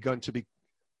had begun to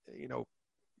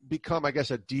become, I guess,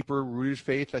 a deeper rooted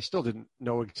faith. I still didn't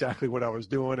know exactly what I was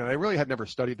doing, and I really had never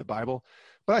studied the Bible,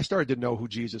 but I started to know who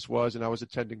Jesus was, and I was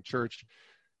attending church.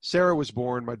 Sarah was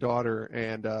born, my daughter,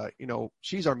 and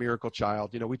she's our miracle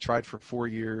child. We tried for 4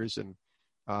 years, and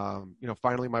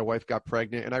finally my wife got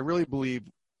pregnant, and I really believe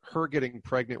her getting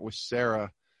pregnant with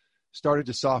Sarah started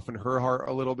to soften her heart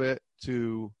a little bit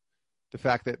to the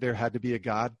fact that there had to be a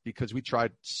God, because we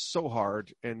tried so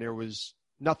hard and there was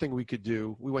nothing we could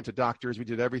do. We went to doctors, we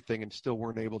did everything, and still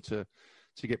weren't able to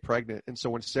get pregnant. And so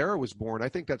when Sarah was born, I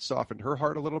think that softened her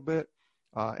heart a little bit.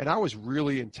 And I was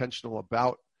really intentional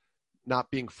about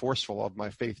not being forceful of my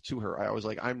faith to her. I was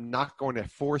like, I'm not going to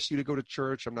force you to go to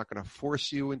church. I'm not going to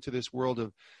force you into this world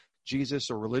of Jesus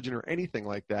or religion or anything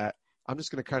like that. I'm just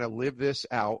going to kind of live this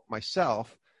out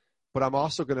myself. but I'm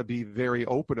also going to be very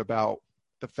open about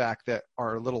the fact that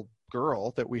our little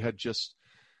girl that we had just,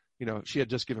 she had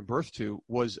just given birth to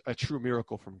was a true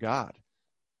miracle from God.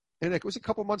 And it was a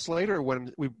couple months later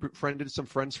when we befriended some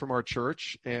friends from our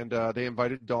church, and they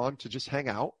invited Dawn to just hang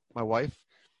out, my wife,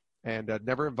 and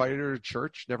never invited her to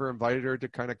church, never invited her to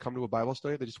kind of come to a Bible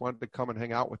study. They just wanted to come and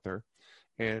hang out with her.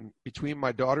 And between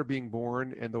my daughter being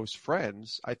born and those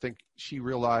friends, I think she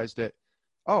realized that,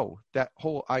 that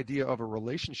whole idea of a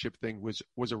relationship thing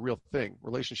was a real thing,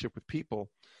 relationship with people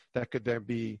that could then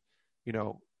be,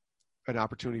 an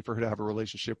opportunity for her to have a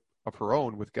relationship of her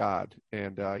own with God.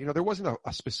 And, there wasn't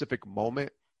a specific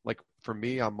moment like for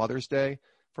me on Mother's Day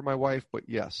for my wife, but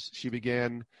yes, she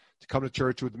began to come to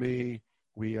church with me.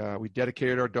 We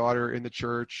dedicated our daughter in the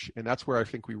church, and that's where I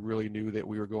think we really knew that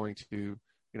we were going to,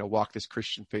 walk this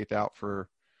Christian faith out for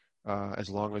as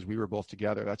long as we were both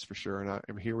together. That's for sure.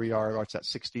 And here we are. What's that?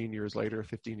 15 years later,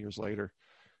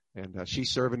 and she's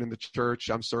serving in the church.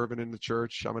 I'm serving in the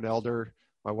church. I'm an elder.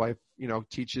 My wife,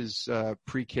 teaches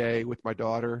pre-K with my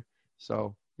daughter.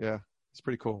 So yeah, it's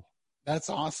pretty cool. That's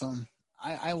awesome.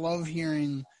 I love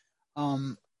hearing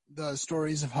the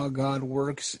stories of how God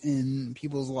works in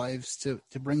people's lives to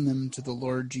bring them to the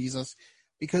Lord Jesus,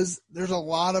 because there's a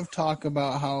lot of talk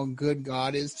about how good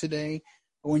God is today.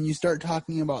 But when you start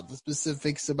talking about the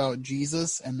specifics about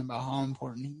Jesus and about how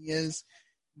important he is,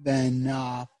 then,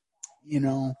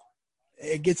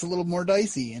 it gets a little more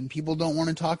dicey, and people don't want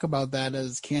to talk about that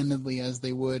as candidly as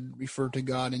they would refer to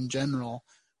God in general.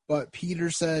 But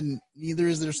Peter said, neither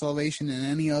is there salvation in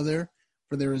any other,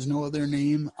 for there is no other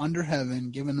name under heaven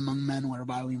given among men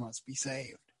whereby we must be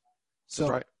saved. So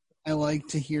right. I like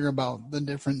to hear about the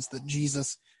difference that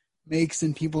Jesus makes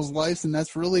in people's lives, and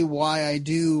that's really why I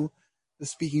do the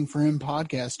Speaking for Him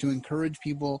podcast, to encourage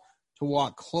people to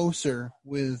walk closer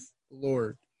with the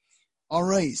Lord. All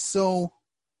right, so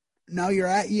now you're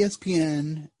at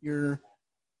ESPN. You're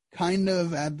kind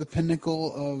of at the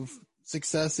pinnacle of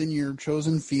success in your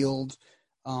chosen field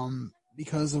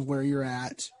because of where you're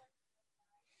at.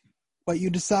 But you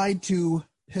decide to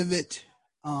pivot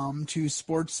to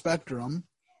Sports Spectrum.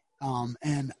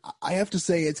 And I have to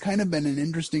say, it's kind of been an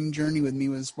interesting journey with me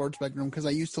with Sports Spectrum, because I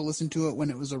used to listen to it when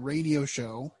it was a radio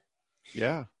show.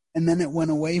 Yeah. And then it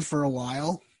went away for a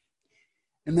while.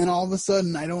 And then all of a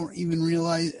sudden, I don't even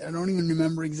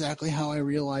remember exactly how I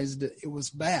realized it was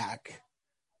back.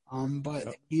 But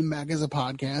it came back as a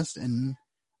podcast, and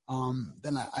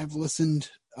then I've listened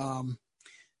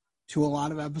to a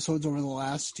lot of episodes over the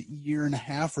last year and a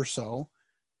half or so.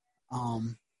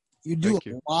 You do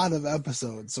a lot of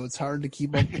episodes, so it's hard to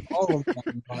keep up with all of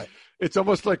them. But it's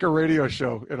almost like a radio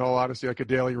show, in all honesty, like a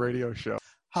daily radio show.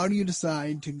 How do you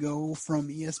decide to go from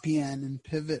ESPN and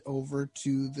pivot over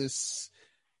to this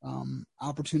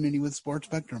opportunity with Sports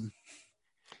Spectrum?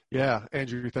 Yeah,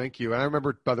 Andrew, thank you. And I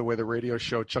remember, by the way, the radio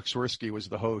show, Chuck Swirsky was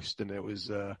the host, and it was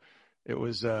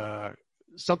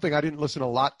something I didn't listen a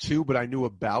lot to, but I knew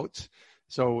about.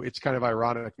 So it's kind of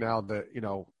ironic now that,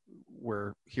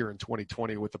 we're here in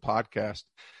 2020 with the podcast.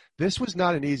 This was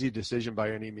not an easy decision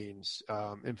by any means.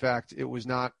 In fact, it was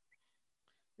not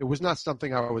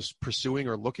something I was pursuing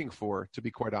or looking for, to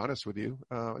be quite honest with you.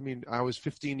 I was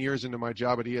 15 years into my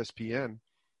job at ESPN,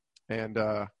 and,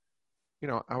 I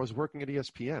was working at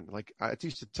ESPN. Like, I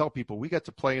used to tell people, we got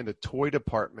to play in the toy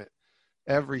department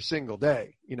every single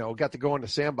day. Got to go in the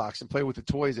sandbox and play with the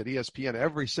toys at ESPN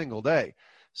every single day.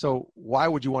 So why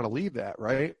would you want to leave that,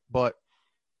 right? But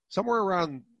somewhere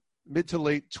around mid to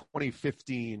late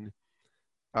 2015,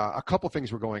 a couple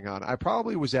things were going on. I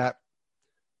probably was at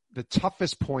the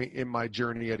toughest point in my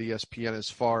journey at ESPN as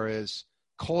far as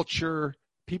culture,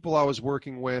 people I was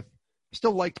working with. I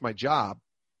still liked my job,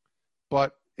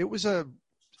 but it was a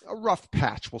rough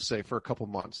patch, we'll say, for a couple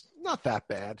months. Not that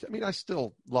bad. I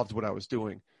still loved what I was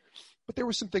doing, but there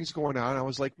were some things going on. I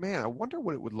was like, man, I wonder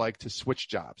what it would like to switch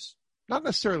jobs. Not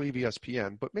necessarily leave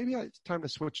ESPN, but maybe it's time to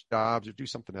switch jobs or do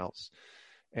something else.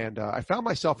 And I found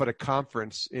myself at a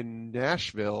conference in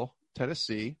Nashville,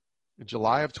 Tennessee, in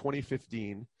July of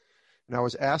 2015. And I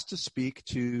was asked to speak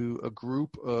to a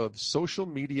group of social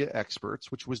media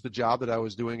experts, which was the job that I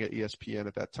was doing at ESPN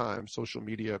at that time, social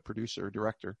media producer,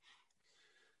 director.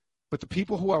 But the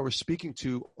people who I was speaking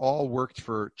to all worked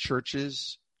for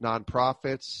churches,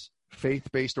 nonprofits,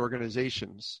 faith-based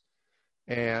organizations,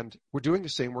 and were doing the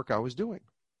same work I was doing.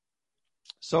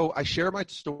 So I share my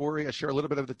story. I share a little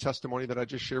bit of the testimony that I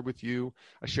just shared with you.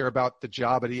 I share about the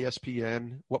job at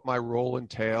ESPN, what my role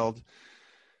entailed.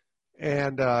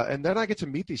 And then I get to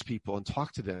meet these people and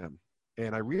talk to them.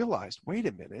 And I realized, wait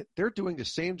a minute, they're doing the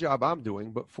same job I'm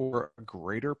doing, but for a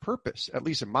greater purpose. At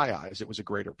least in my eyes, it was a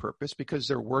greater purpose because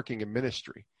they're working in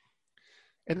ministry.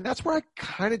 And that's where I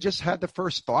kind of just had the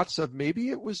first thoughts of maybe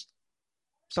it was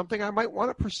something I might want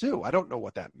to pursue. I don't know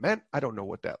what that meant. I don't know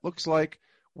what that looks like,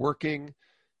 working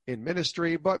in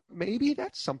ministry, but maybe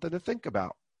that's something to think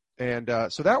about. And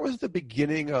so that was the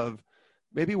beginning of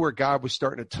maybe where God was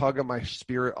starting to tug on my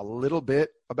spirit a little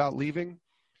bit about leaving.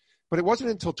 But it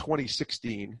wasn't until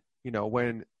 2016,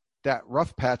 when that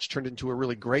rough patch turned into a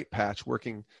really great patch,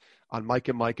 working on Mike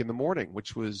and Mike in the Morning,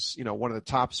 which was, one of the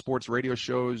top sports radio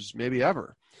shows maybe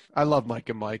ever. I love Mike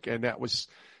and Mike, and that was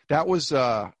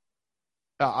an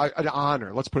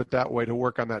honor, let's put it that way, to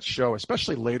work on that show,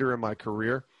 especially later in my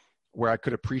career where I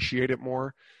could appreciate it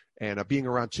more. And being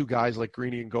around two guys like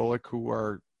Greeny and Golick, who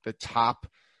are the top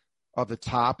of the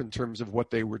top in terms of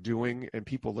what they were doing, and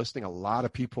people listening, a lot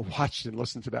of people watched and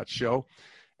listened to that show.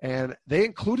 And they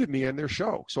included me in their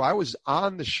show. So I was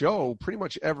on the show pretty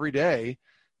much every day.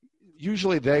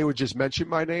 Usually they would just mention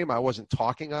my name. I wasn't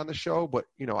talking on the show, but,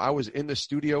 I was in the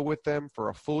studio with them for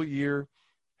a full year,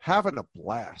 having a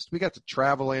blast. We got to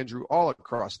travel, Andrew, all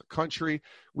across the country.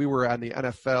 We were on the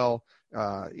NFL,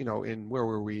 where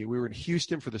were we? We were in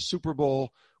Houston for the Super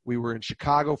Bowl. We were in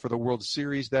Chicago for the World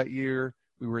Series that year.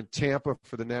 We were in Tampa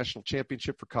for the national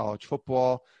championship for college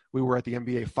football. We were at the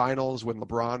NBA Finals when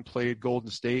LeBron played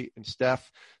Golden State and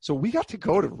Steph. So we got to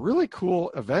go to really cool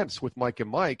events with Mike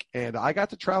and Mike, and I got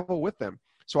to travel with them.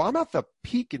 So I'm at the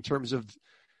peak in terms of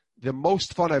the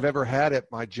most fun I've ever had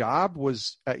at my job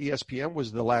was at ESPN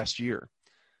was the last year.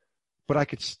 But I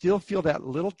could still feel that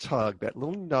little tug, that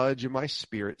little nudge in my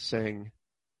spirit saying,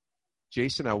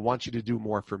 Jason, I want you to do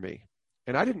more for me.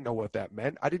 And I didn't know what that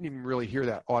meant. I didn't even really hear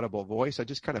that audible voice. I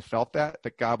just kind of felt that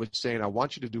God was saying, I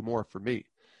want you to do more for me.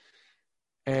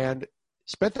 And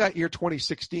spent that year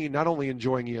 2016 not only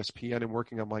enjoying ESPN and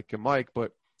working on Mike and Mike,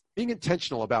 but being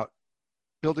intentional about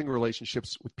building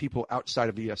relationships with people outside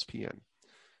of ESPN.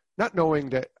 Not knowing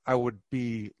that I would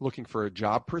be looking for a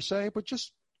job per se, but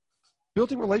just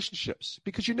building relationships,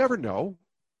 because you never know.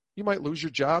 You might lose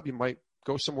your job. You might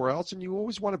go somewhere else, and you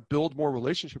always want to build more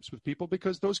relationships with people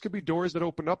because those could be doors that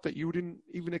open up that you didn't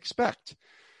even expect.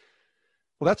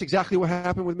 Well, that's exactly what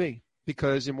happened with me,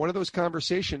 because in one of those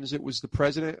conversations, it was the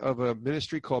president of a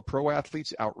ministry called Pro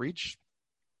Athletes Outreach.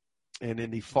 And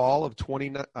in the fall of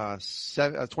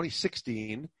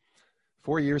 2016,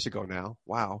 4 years ago now,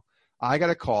 wow, I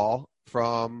got a call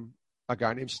from a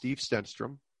guy named Steve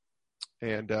Stenstrom,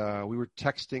 and we were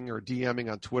texting or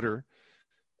DMing on Twitter,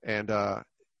 and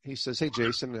he says, hey,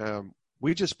 Jason,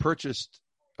 we just purchased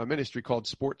a ministry called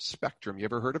Sports Spectrum. You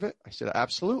ever heard of it? I said,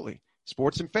 absolutely.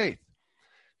 Sports and faith.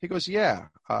 He goes, yeah.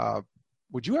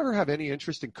 Would you ever have any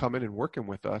interest in coming and working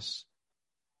with us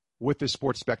with the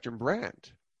Sports Spectrum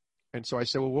brand? And so I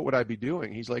said, well, what would I be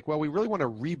doing? He's like, well, we really want to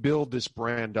rebuild this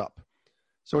brand up.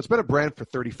 So it's been a brand for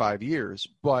 35 years,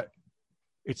 but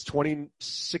it's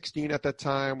 2016 at that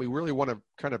time. We really want to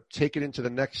kind of take it into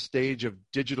the next stage of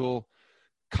digital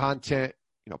content,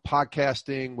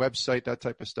 podcasting, website, that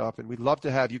type of stuff. And we'd love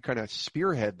to have you kind of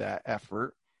spearhead that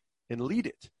effort and lead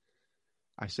it.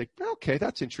 I said, okay,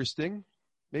 that's interesting.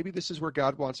 Maybe this is where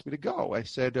God wants me to go. I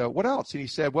said, what else? And he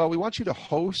said, well, we want you to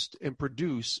host and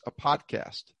produce a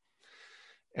podcast.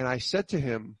 And I said to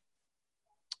him,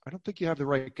 I don't think you have the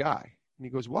right guy. And he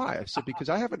goes, why? I said, because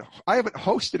I haven't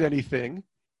hosted anything.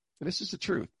 And this is the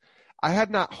truth. I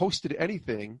had not hosted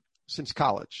anything since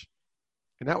college.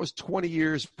 And that was 20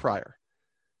 years prior.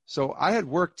 So I had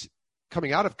worked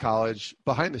coming out of college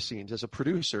behind the scenes as a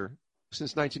producer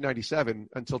since 1997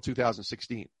 until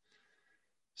 2016.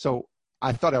 So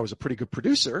I thought I was a pretty good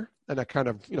producer, and I kind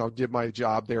of, did my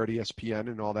job there at ESPN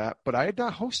and all that, but I had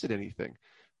not hosted anything.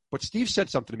 But Steve said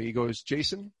something to me. He goes,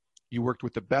 Jason, you worked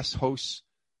with the best hosts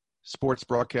sports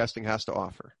broadcasting has to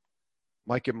offer.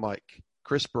 Mike and Mike,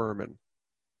 Chris Berman,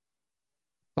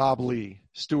 Bob Lee,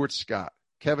 Stuart Scott,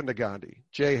 Kevin Nagandi,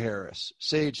 Jay Harris,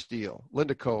 Sage Steele,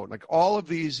 Linda Cohn, like all of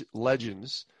these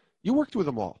legends, you worked with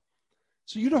them all.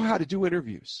 So you know how to do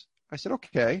interviews. I said,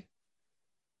 okay.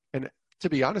 And to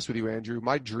be honest with you, Andrew,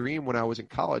 my dream when I was in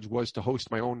college was to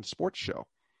host my own sports show.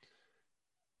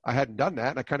 I hadn't done that,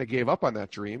 and I kind of gave up on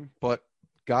that dream, but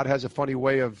God has a funny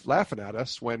way of laughing at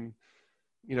us when,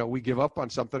 we give up on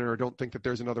something or don't think that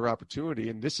there's another opportunity.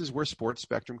 And this is where Sports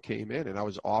Spectrum came in, and I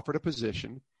was offered a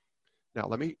position. Now,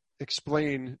 let me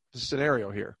explain the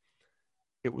scenario here.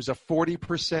 It was a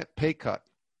 40% pay cut.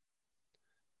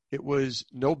 It was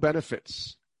no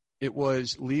benefits. It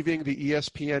was leaving the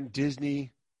ESPN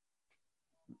Disney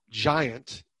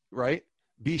giant, right,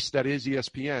 beast that is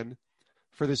ESPN,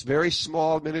 for this very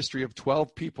small ministry of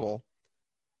 12 people,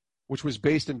 which was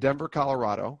based in Denver,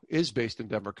 Colorado,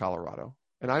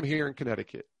 and I'm here in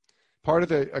Connecticut. Part of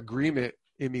the agreement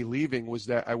in me leaving was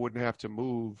that I wouldn't have to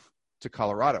move to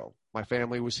Colorado. My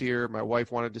family was here. My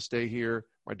wife wanted to stay here.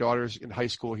 My daughter's in high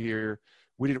school here.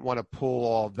 We didn't want to pull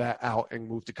all of that out and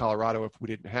move to Colorado if we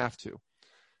didn't have to.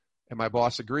 And my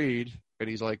boss agreed, and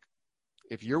he's like,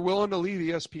 if you're willing to leave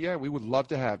ESPN, we would love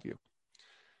to have you.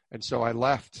 And so I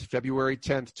left February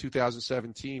 10th,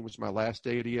 2017, which was my last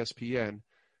day at ESPN.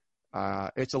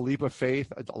 It's a leap of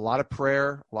faith, a lot of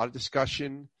prayer, a lot of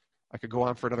discussion. I could go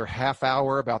on for another half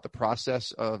hour about the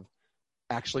process of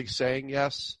actually saying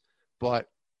yes, but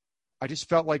I just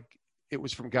felt like it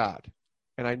was from God.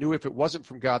 And I knew if it wasn't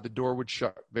from God, the door would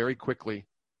shut very quickly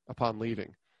upon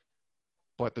leaving.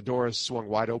 But the door has swung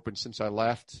wide open since I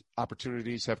left.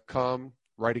 Opportunities have come,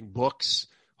 writing books,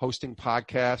 hosting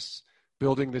podcasts,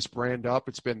 building this brand up.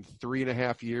 It's been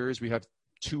 3.5 years. We have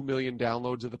 2 million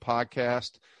downloads of the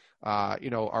podcast.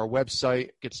 Our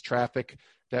website gets traffic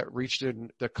that reached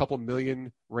in the couple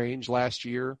million range last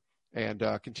year, and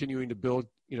continuing to build,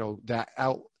 that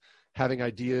out, having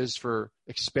ideas for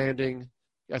expanding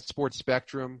at Sports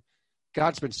Spectrum.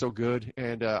 God's been so good,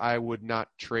 and I would not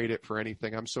trade it for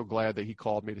anything. I'm so glad that he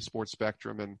called me to Sports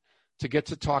Spectrum, and to get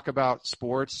to talk about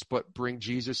sports but bring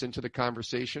Jesus into the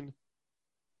conversation,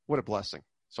 what a blessing.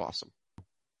 It's awesome.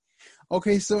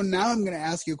 Okay, so now I'm going to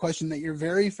ask you a question that you're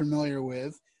very familiar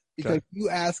with, because you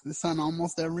ask this on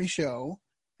almost every show,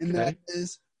 and that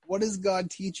is, what is God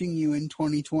teaching you in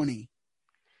 2020?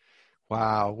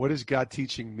 Wow, what is God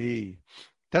teaching me?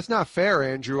 That's not fair,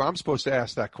 Andrew. I'm supposed to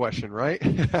ask that question, right?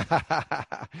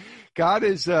 God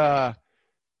is, oh,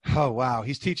 wow,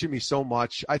 he's teaching me so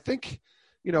much. I think,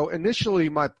 initially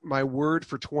my word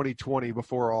for 2020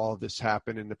 before all of this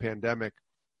happened in the pandemic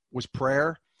was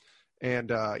prayer.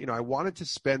 And, I wanted to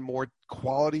spend more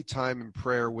quality time in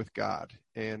prayer with God.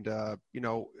 And,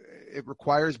 it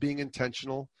requires being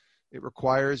intentional. It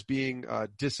requires being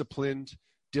disciplined,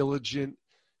 diligent,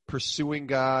 pursuing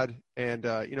God. And,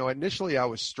 initially I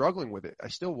was struggling with it. I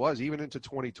still was, even into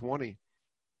 2020.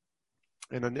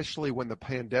 And initially when the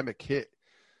pandemic hit,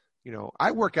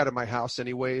 I work out of my house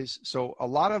anyways. So a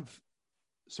lot of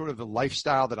sort of the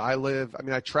lifestyle that I live,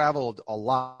 I traveled a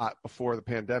lot before the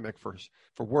pandemic for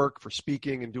work, for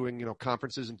speaking and doing,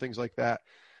 conferences and things like that.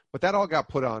 But that all got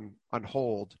put on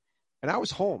hold. And I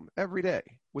was home every day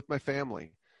with my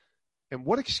family. And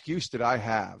what excuse did I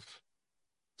have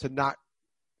to not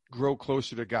grow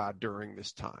closer to God during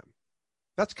this time?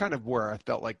 That's kind of where I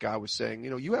felt like God was saying,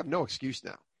 you have no excuse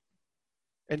now.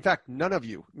 In fact, none of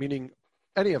you, meaning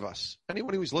any of us,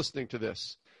 anyone who's listening to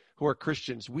this, who are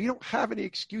Christians, we don't have any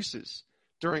excuses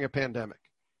during a pandemic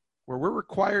where we're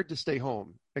required to stay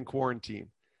home and quarantine.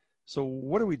 So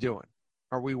what are we doing?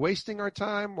 Are we wasting our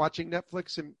time watching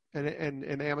Netflix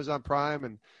and Amazon Prime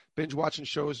and binge watching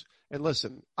shows? And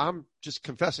listen, I'm just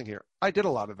confessing here. I did a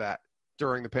lot of that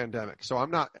during the pandemic. So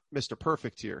I'm not Mr.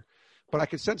 Perfect here, but I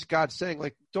could sense God saying,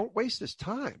 don't waste this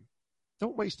time.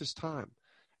 Don't waste this time.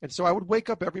 And so I would wake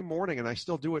up every morning, and I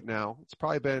still do it now. It's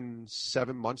probably been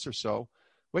 7 months or so.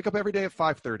 Wake up every day at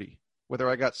 5:30, whether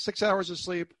I got 6 hours of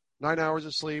sleep, 9 hours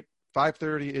of sleep,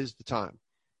 5:30 is the time.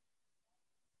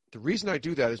 The reason I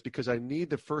do that is because I need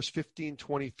the first 15,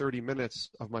 20, 30 minutes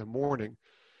of my morning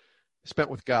spent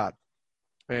with God.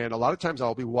 And a lot of times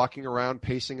I'll be walking around,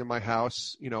 pacing in my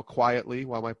house, quietly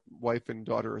while my wife and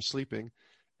daughter are sleeping,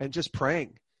 and just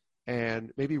praying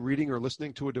and maybe reading or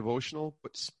listening to a devotional,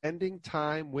 but spending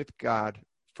time with God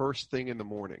first thing in the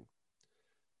morning.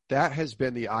 That has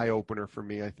been the eye-opener for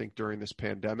me, I think, during this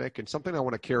pandemic. And something I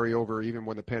want to carry over even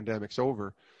when the pandemic's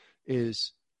over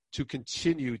is to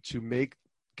continue to make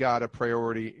God a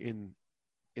priority in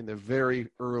the very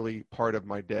early part of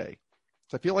my day.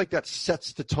 So I feel like that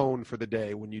sets the tone for the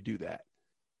day when you do that.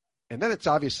 And then it's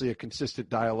obviously a consistent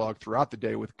dialogue throughout the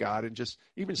day with God, and just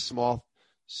even small,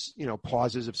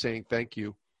 pauses of saying thank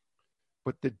you.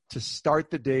 But to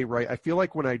start the day right, I feel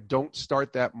like when I don't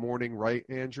start that morning right,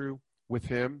 Andrew, with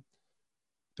him,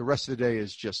 the rest of the day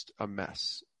is just a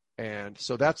mess. And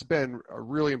so that's been a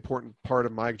really important part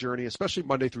of my journey, especially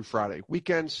Monday through Friday.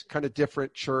 Weekends, kind of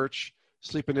different, church,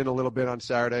 sleeping in a little bit on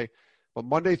Saturday. But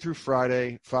Monday through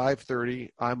Friday,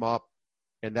 5:30, I'm up,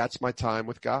 and that's my time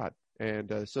with God.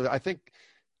 And so I don't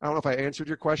know if I answered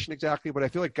your question exactly, but I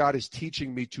feel like God is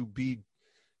teaching me to be,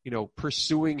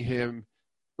 pursuing him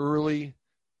early,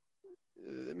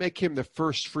 make him the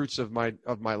first fruits of my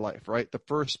life, right? The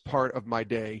first part of my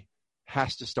day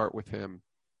has to start with him,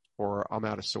 or I'm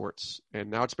out of sorts. And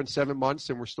now it's been 7 months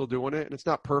and we're still doing it, and it's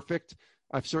not perfect.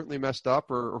 I've certainly messed up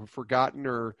or forgotten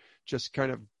or just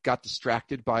kind of got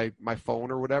distracted by my phone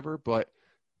or whatever. But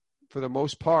for the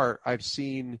most part, I've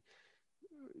seen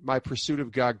my pursuit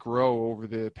of God grow over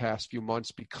the past few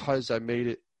months because I made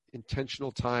it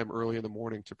intentional time early in the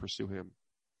morning to pursue him.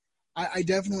 I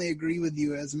definitely agree with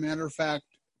you. As a matter of fact,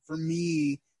 for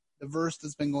me, the verse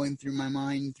that's been going through my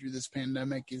mind through this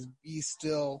pandemic is be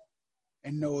still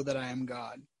and know that I am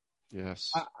God.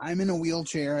 Yes. I'm in a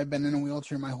wheelchair. I've been in a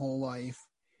wheelchair my whole life.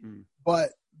 Mm. But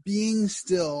being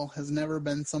still has never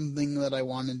been something that I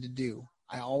wanted to do.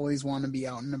 I always want to be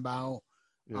out and about.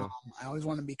 Yeah. I always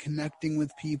want to be connecting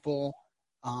with people.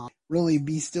 Really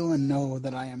be still and know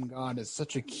that I am God is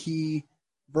such a key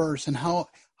verse. And how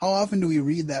often do we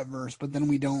read that verse, but then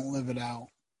we don't live it out?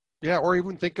 Yeah, or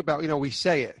even think about, we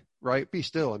say it, right? Be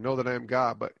still and know that I am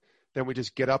God, but then we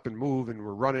just get up and move and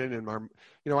we're running and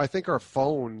I think our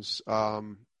phones,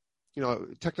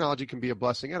 technology can be a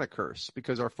blessing and a curse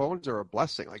because our phones are a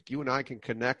blessing. Like you and I can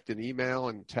connect and email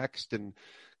and text and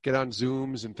get on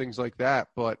Zooms and things like that,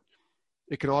 but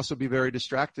it can also be very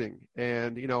distracting.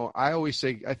 And, I always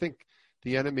say, I think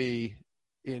the enemy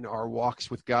in our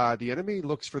walks with God, the enemy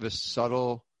looks for the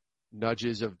subtle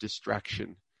nudges of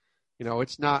distraction.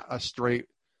 It's not a straight,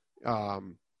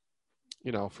 for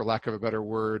lack of a better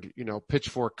word,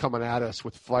 pitchfork coming at us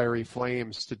with fiery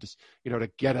flames to just,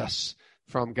 to get us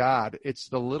from God. It's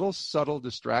the little subtle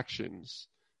distractions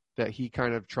that he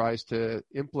kind of tries to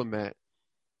implement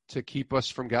to keep us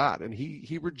from God. And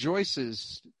he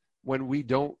rejoices when we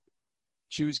don't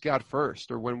choose God first,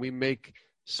 or when we make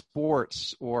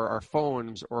sports or our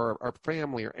phones or our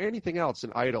family or anything else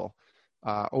an idol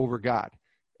over God.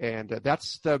 And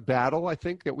that's the battle, I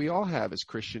think, that we all have as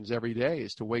Christians every day,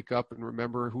 is to wake up and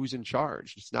remember who's in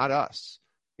charge. It's not us.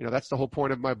 That's the whole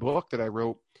point of my book that I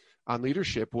wrote on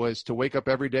leadership, was to wake up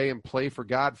every day and play for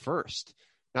God first,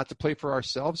 not to play for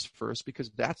ourselves first, because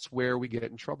that's where we get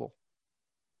in trouble.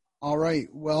 All right.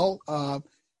 Well,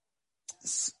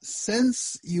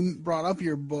 since you brought up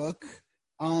your book,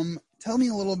 tell me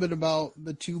a little bit about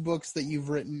the two books that you've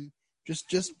written,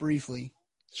 just briefly.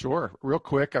 Sure. Real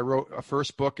quick, I wrote a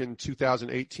first book in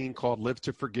 2018 called Live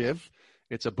to Forgive.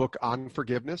 It's a book on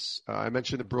forgiveness. I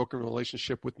mentioned the broken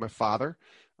relationship with my father,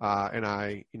 and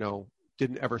I,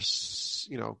 didn't ever,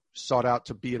 sought out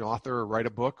to be an author or write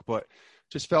a book, but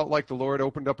just felt like the Lord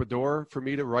opened up a door for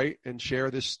me to write and share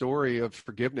this story of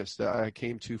forgiveness, that I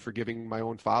came to forgiving my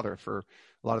own father for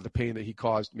a lot of the pain that he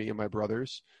caused me and my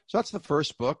brothers. So that's the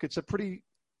first book. It's a pretty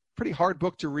hard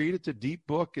book to read. It's a deep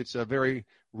book. It's a very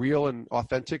real and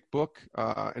authentic book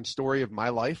and story of my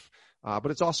life.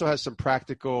 But it also has some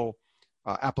practical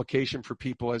application for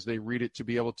people as they read it to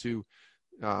be able to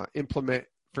implement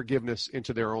forgiveness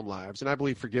into their own lives. And I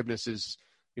believe forgiveness is,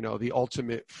 the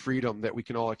ultimate freedom that we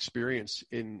can all experience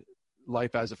in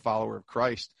life as a follower of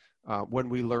Christ when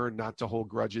we learn not to hold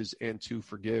grudges and to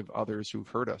forgive others who've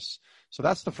hurt us. So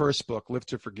that's the first book, Live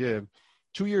to Forgive.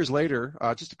 2 years later,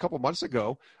 just a couple months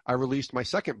ago, I released my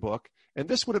second book. And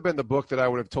this would have been the book that I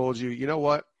would have told you, you know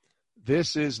what?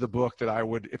 This is the book that I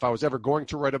would, if I was ever going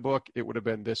to write a book, it would have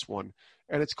been this one.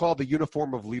 And it's called The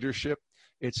Uniform of Leadership.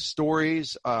 It's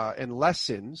stories and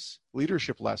lessons,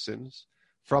 leadership lessons,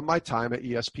 from my time at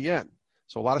ESPN.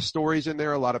 So a lot of stories in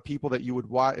there, a lot of people that you would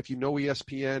watch. If you know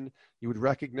ESPN, you would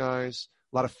recognize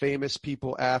a lot of famous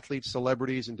people, athletes,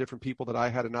 celebrities, and different people that I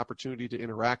had an opportunity to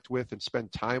interact with and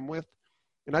spend time with.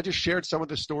 And I just shared some of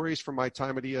the stories from my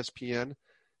time at ESPN.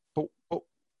 But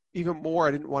even more,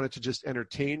 I didn't want it to just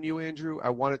entertain you, Andrew.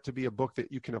 I want it to be a book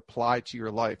that you can apply to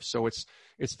your life. So it's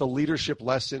the leadership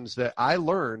lessons that I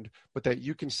learned, but that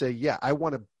you can say, yeah, I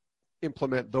want to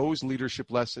implement those leadership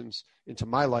lessons into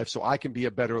my life so I can be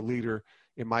a better leader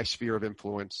in my sphere of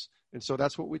influence. And so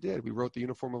that's what we did. We wrote The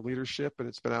Uniform of Leadership, and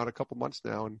it's been out a couple months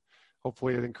now, and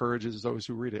hopefully it encourages those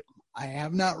who read it. I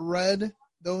have not read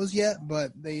those yet,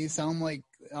 but they sound like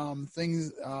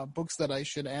books that I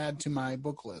should add to my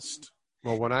book list.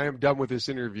 Well, when I am done with this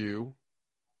interview,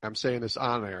 I'm saying this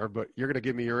on air, but you're going to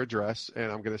give me your address,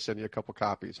 and I'm going to send you a couple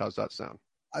copies. How's that sound?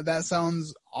 That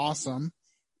sounds awesome.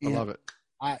 I love it.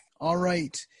 All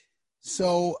right.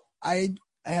 So I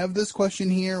have this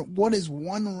question here. What is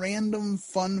one random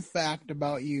fun fact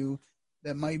about you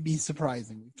that might be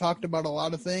surprising? We've talked about a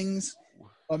lot of things,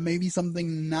 but maybe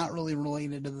something not really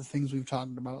related to the things we've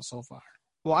talked about so far.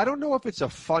 Well, I don't know if it's a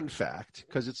fun fact,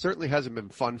 because it certainly hasn't been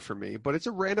fun for me, but it's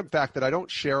a random fact that I don't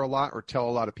share a lot or tell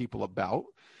a lot of people about.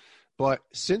 But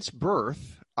since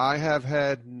birth, I have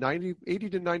had 80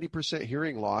 to 90%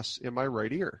 hearing loss in my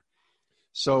right ear.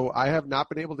 So I have not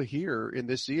been able to hear in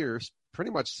this ear pretty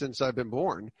much since I've been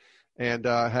born, and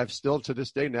have still to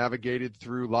this day navigated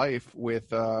through life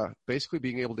with basically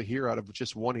being able to hear out of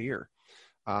just one ear.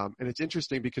 And it's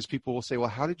interesting because people will say, well,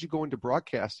 how did you go into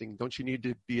broadcasting? Don't you need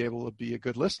to be able to be a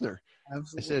good listener?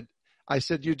 Absolutely. I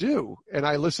said, you do. And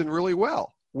I listen really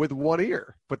well. with one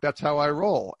ear, but that's how I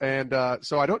roll. And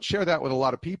so I don't share that with a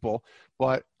lot of people,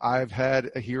 but I've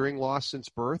had a hearing loss since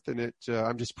birth, and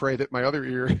I'm just pray that my other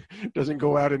ear doesn't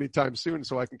go out anytime soon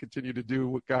so I can continue to do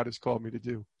what God has called me to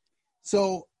do.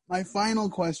 So my final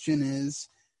question is,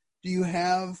 do you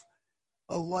have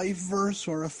a life verse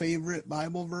or a favorite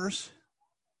Bible verse?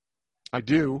 I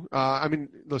do.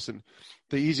 Listen,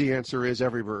 the easy answer is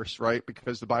every verse, right?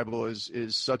 Because the Bible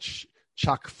is such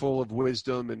chock full of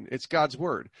wisdom, and it's God's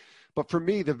word. But for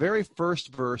me, the very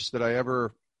first verse that I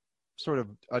ever sort of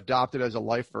adopted as a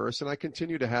life verse, and I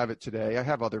continue to have it today. I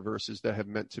have other verses that have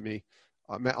meant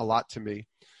a lot to me.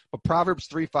 But Proverbs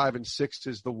 3, 5, and 6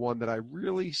 is the one that I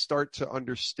really start to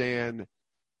understand.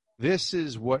 This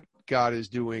is what God is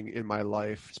doing in my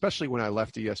life, especially when I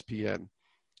left ESPN.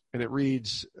 And it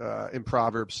reads in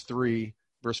Proverbs 3,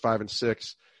 verse 5 and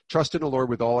 6, trust in the Lord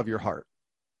with all of your heart.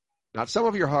 Not some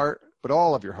of your heart, but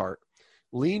all of your heart.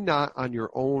 Lean not on your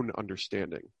own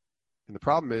understanding. And the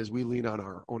problem is we lean on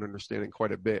our own understanding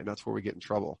quite a bit, and that's where we get in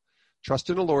trouble. Trust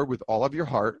in the Lord with all of your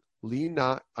heart. Lean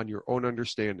not on your own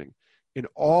understanding. In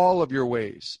all of your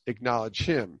ways, acknowledge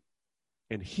him,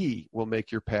 and he will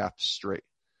make your path straight.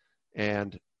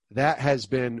 And that has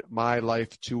been my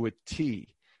life to a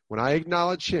T. When I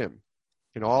acknowledge him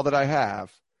in all that I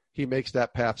have, he makes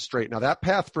that path straight. Now, that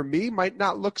path for me might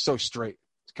not look so straight.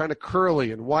 It's kind of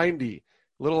curly and windy,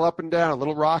 a little up and down, a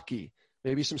little rocky,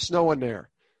 maybe some snow in there.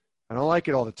 I don't like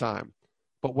it all the time.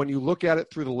 But when you look at it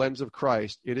through the lens of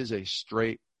Christ, it is a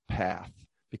straight path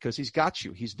because he's got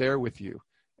you. He's there with you.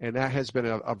 And that has been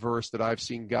a verse that I've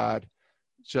seen God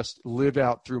just live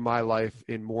out through my life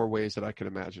in more ways than I can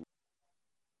imagine.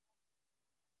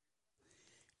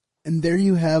 And there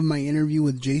you have my interview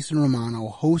with Jason Romano,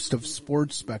 host of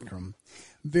Sports Spectrum.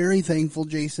 Very thankful,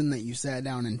 Jason, that you sat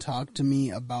down and talked to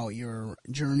me about your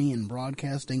journey in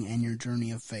broadcasting and your journey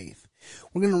of faith.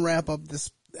 We're going to wrap up this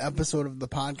episode of the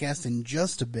podcast in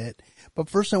just a bit, but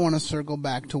first I want to circle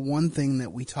back to one thing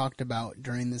that we talked about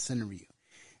during this interview,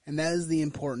 and that is the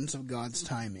importance of God's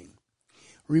timing.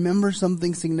 Remember,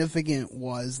 something significant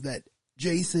was that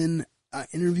Jason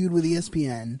interviewed with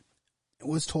ESPN,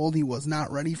 was told he was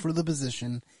not ready for the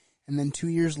position, and then 2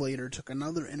 years later took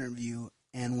another interview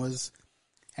and was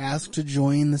asked to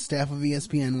join the staff of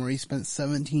ESPN, where he spent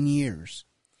 17 years.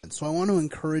 And so I want to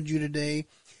encourage you today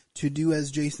to do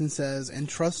as Jason says and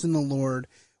trust in the Lord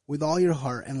with all your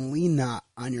heart and lean not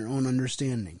on your own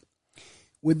understanding.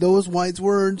 With those wise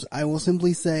words, I will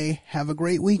simply say, have a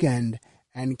great weekend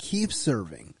and keep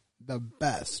serving the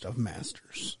best of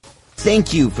masters.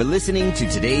 Thank you for listening to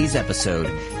today's episode.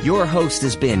 Your host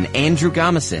has been Andrew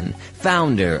Gomison,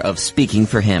 founder of Speaking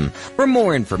for Him. For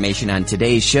more information on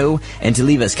today's show and to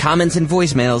leave us comments and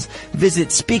voicemails, visit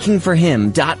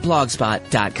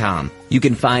speakingforhim.blogspot.com. You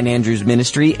can find Andrew's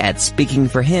ministry at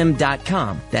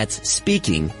speakingforhim.com. That's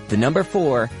speaking, the number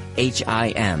 4,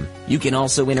 HIM. You can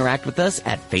also interact with us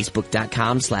at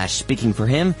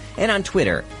facebook.com/speakingforhim and on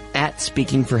Twitter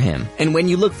 @speakingforhim. And when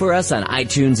you look for us on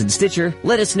iTunes and Stitcher,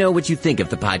 let us know what you think of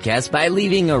the podcast by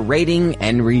leaving a rating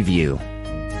and review.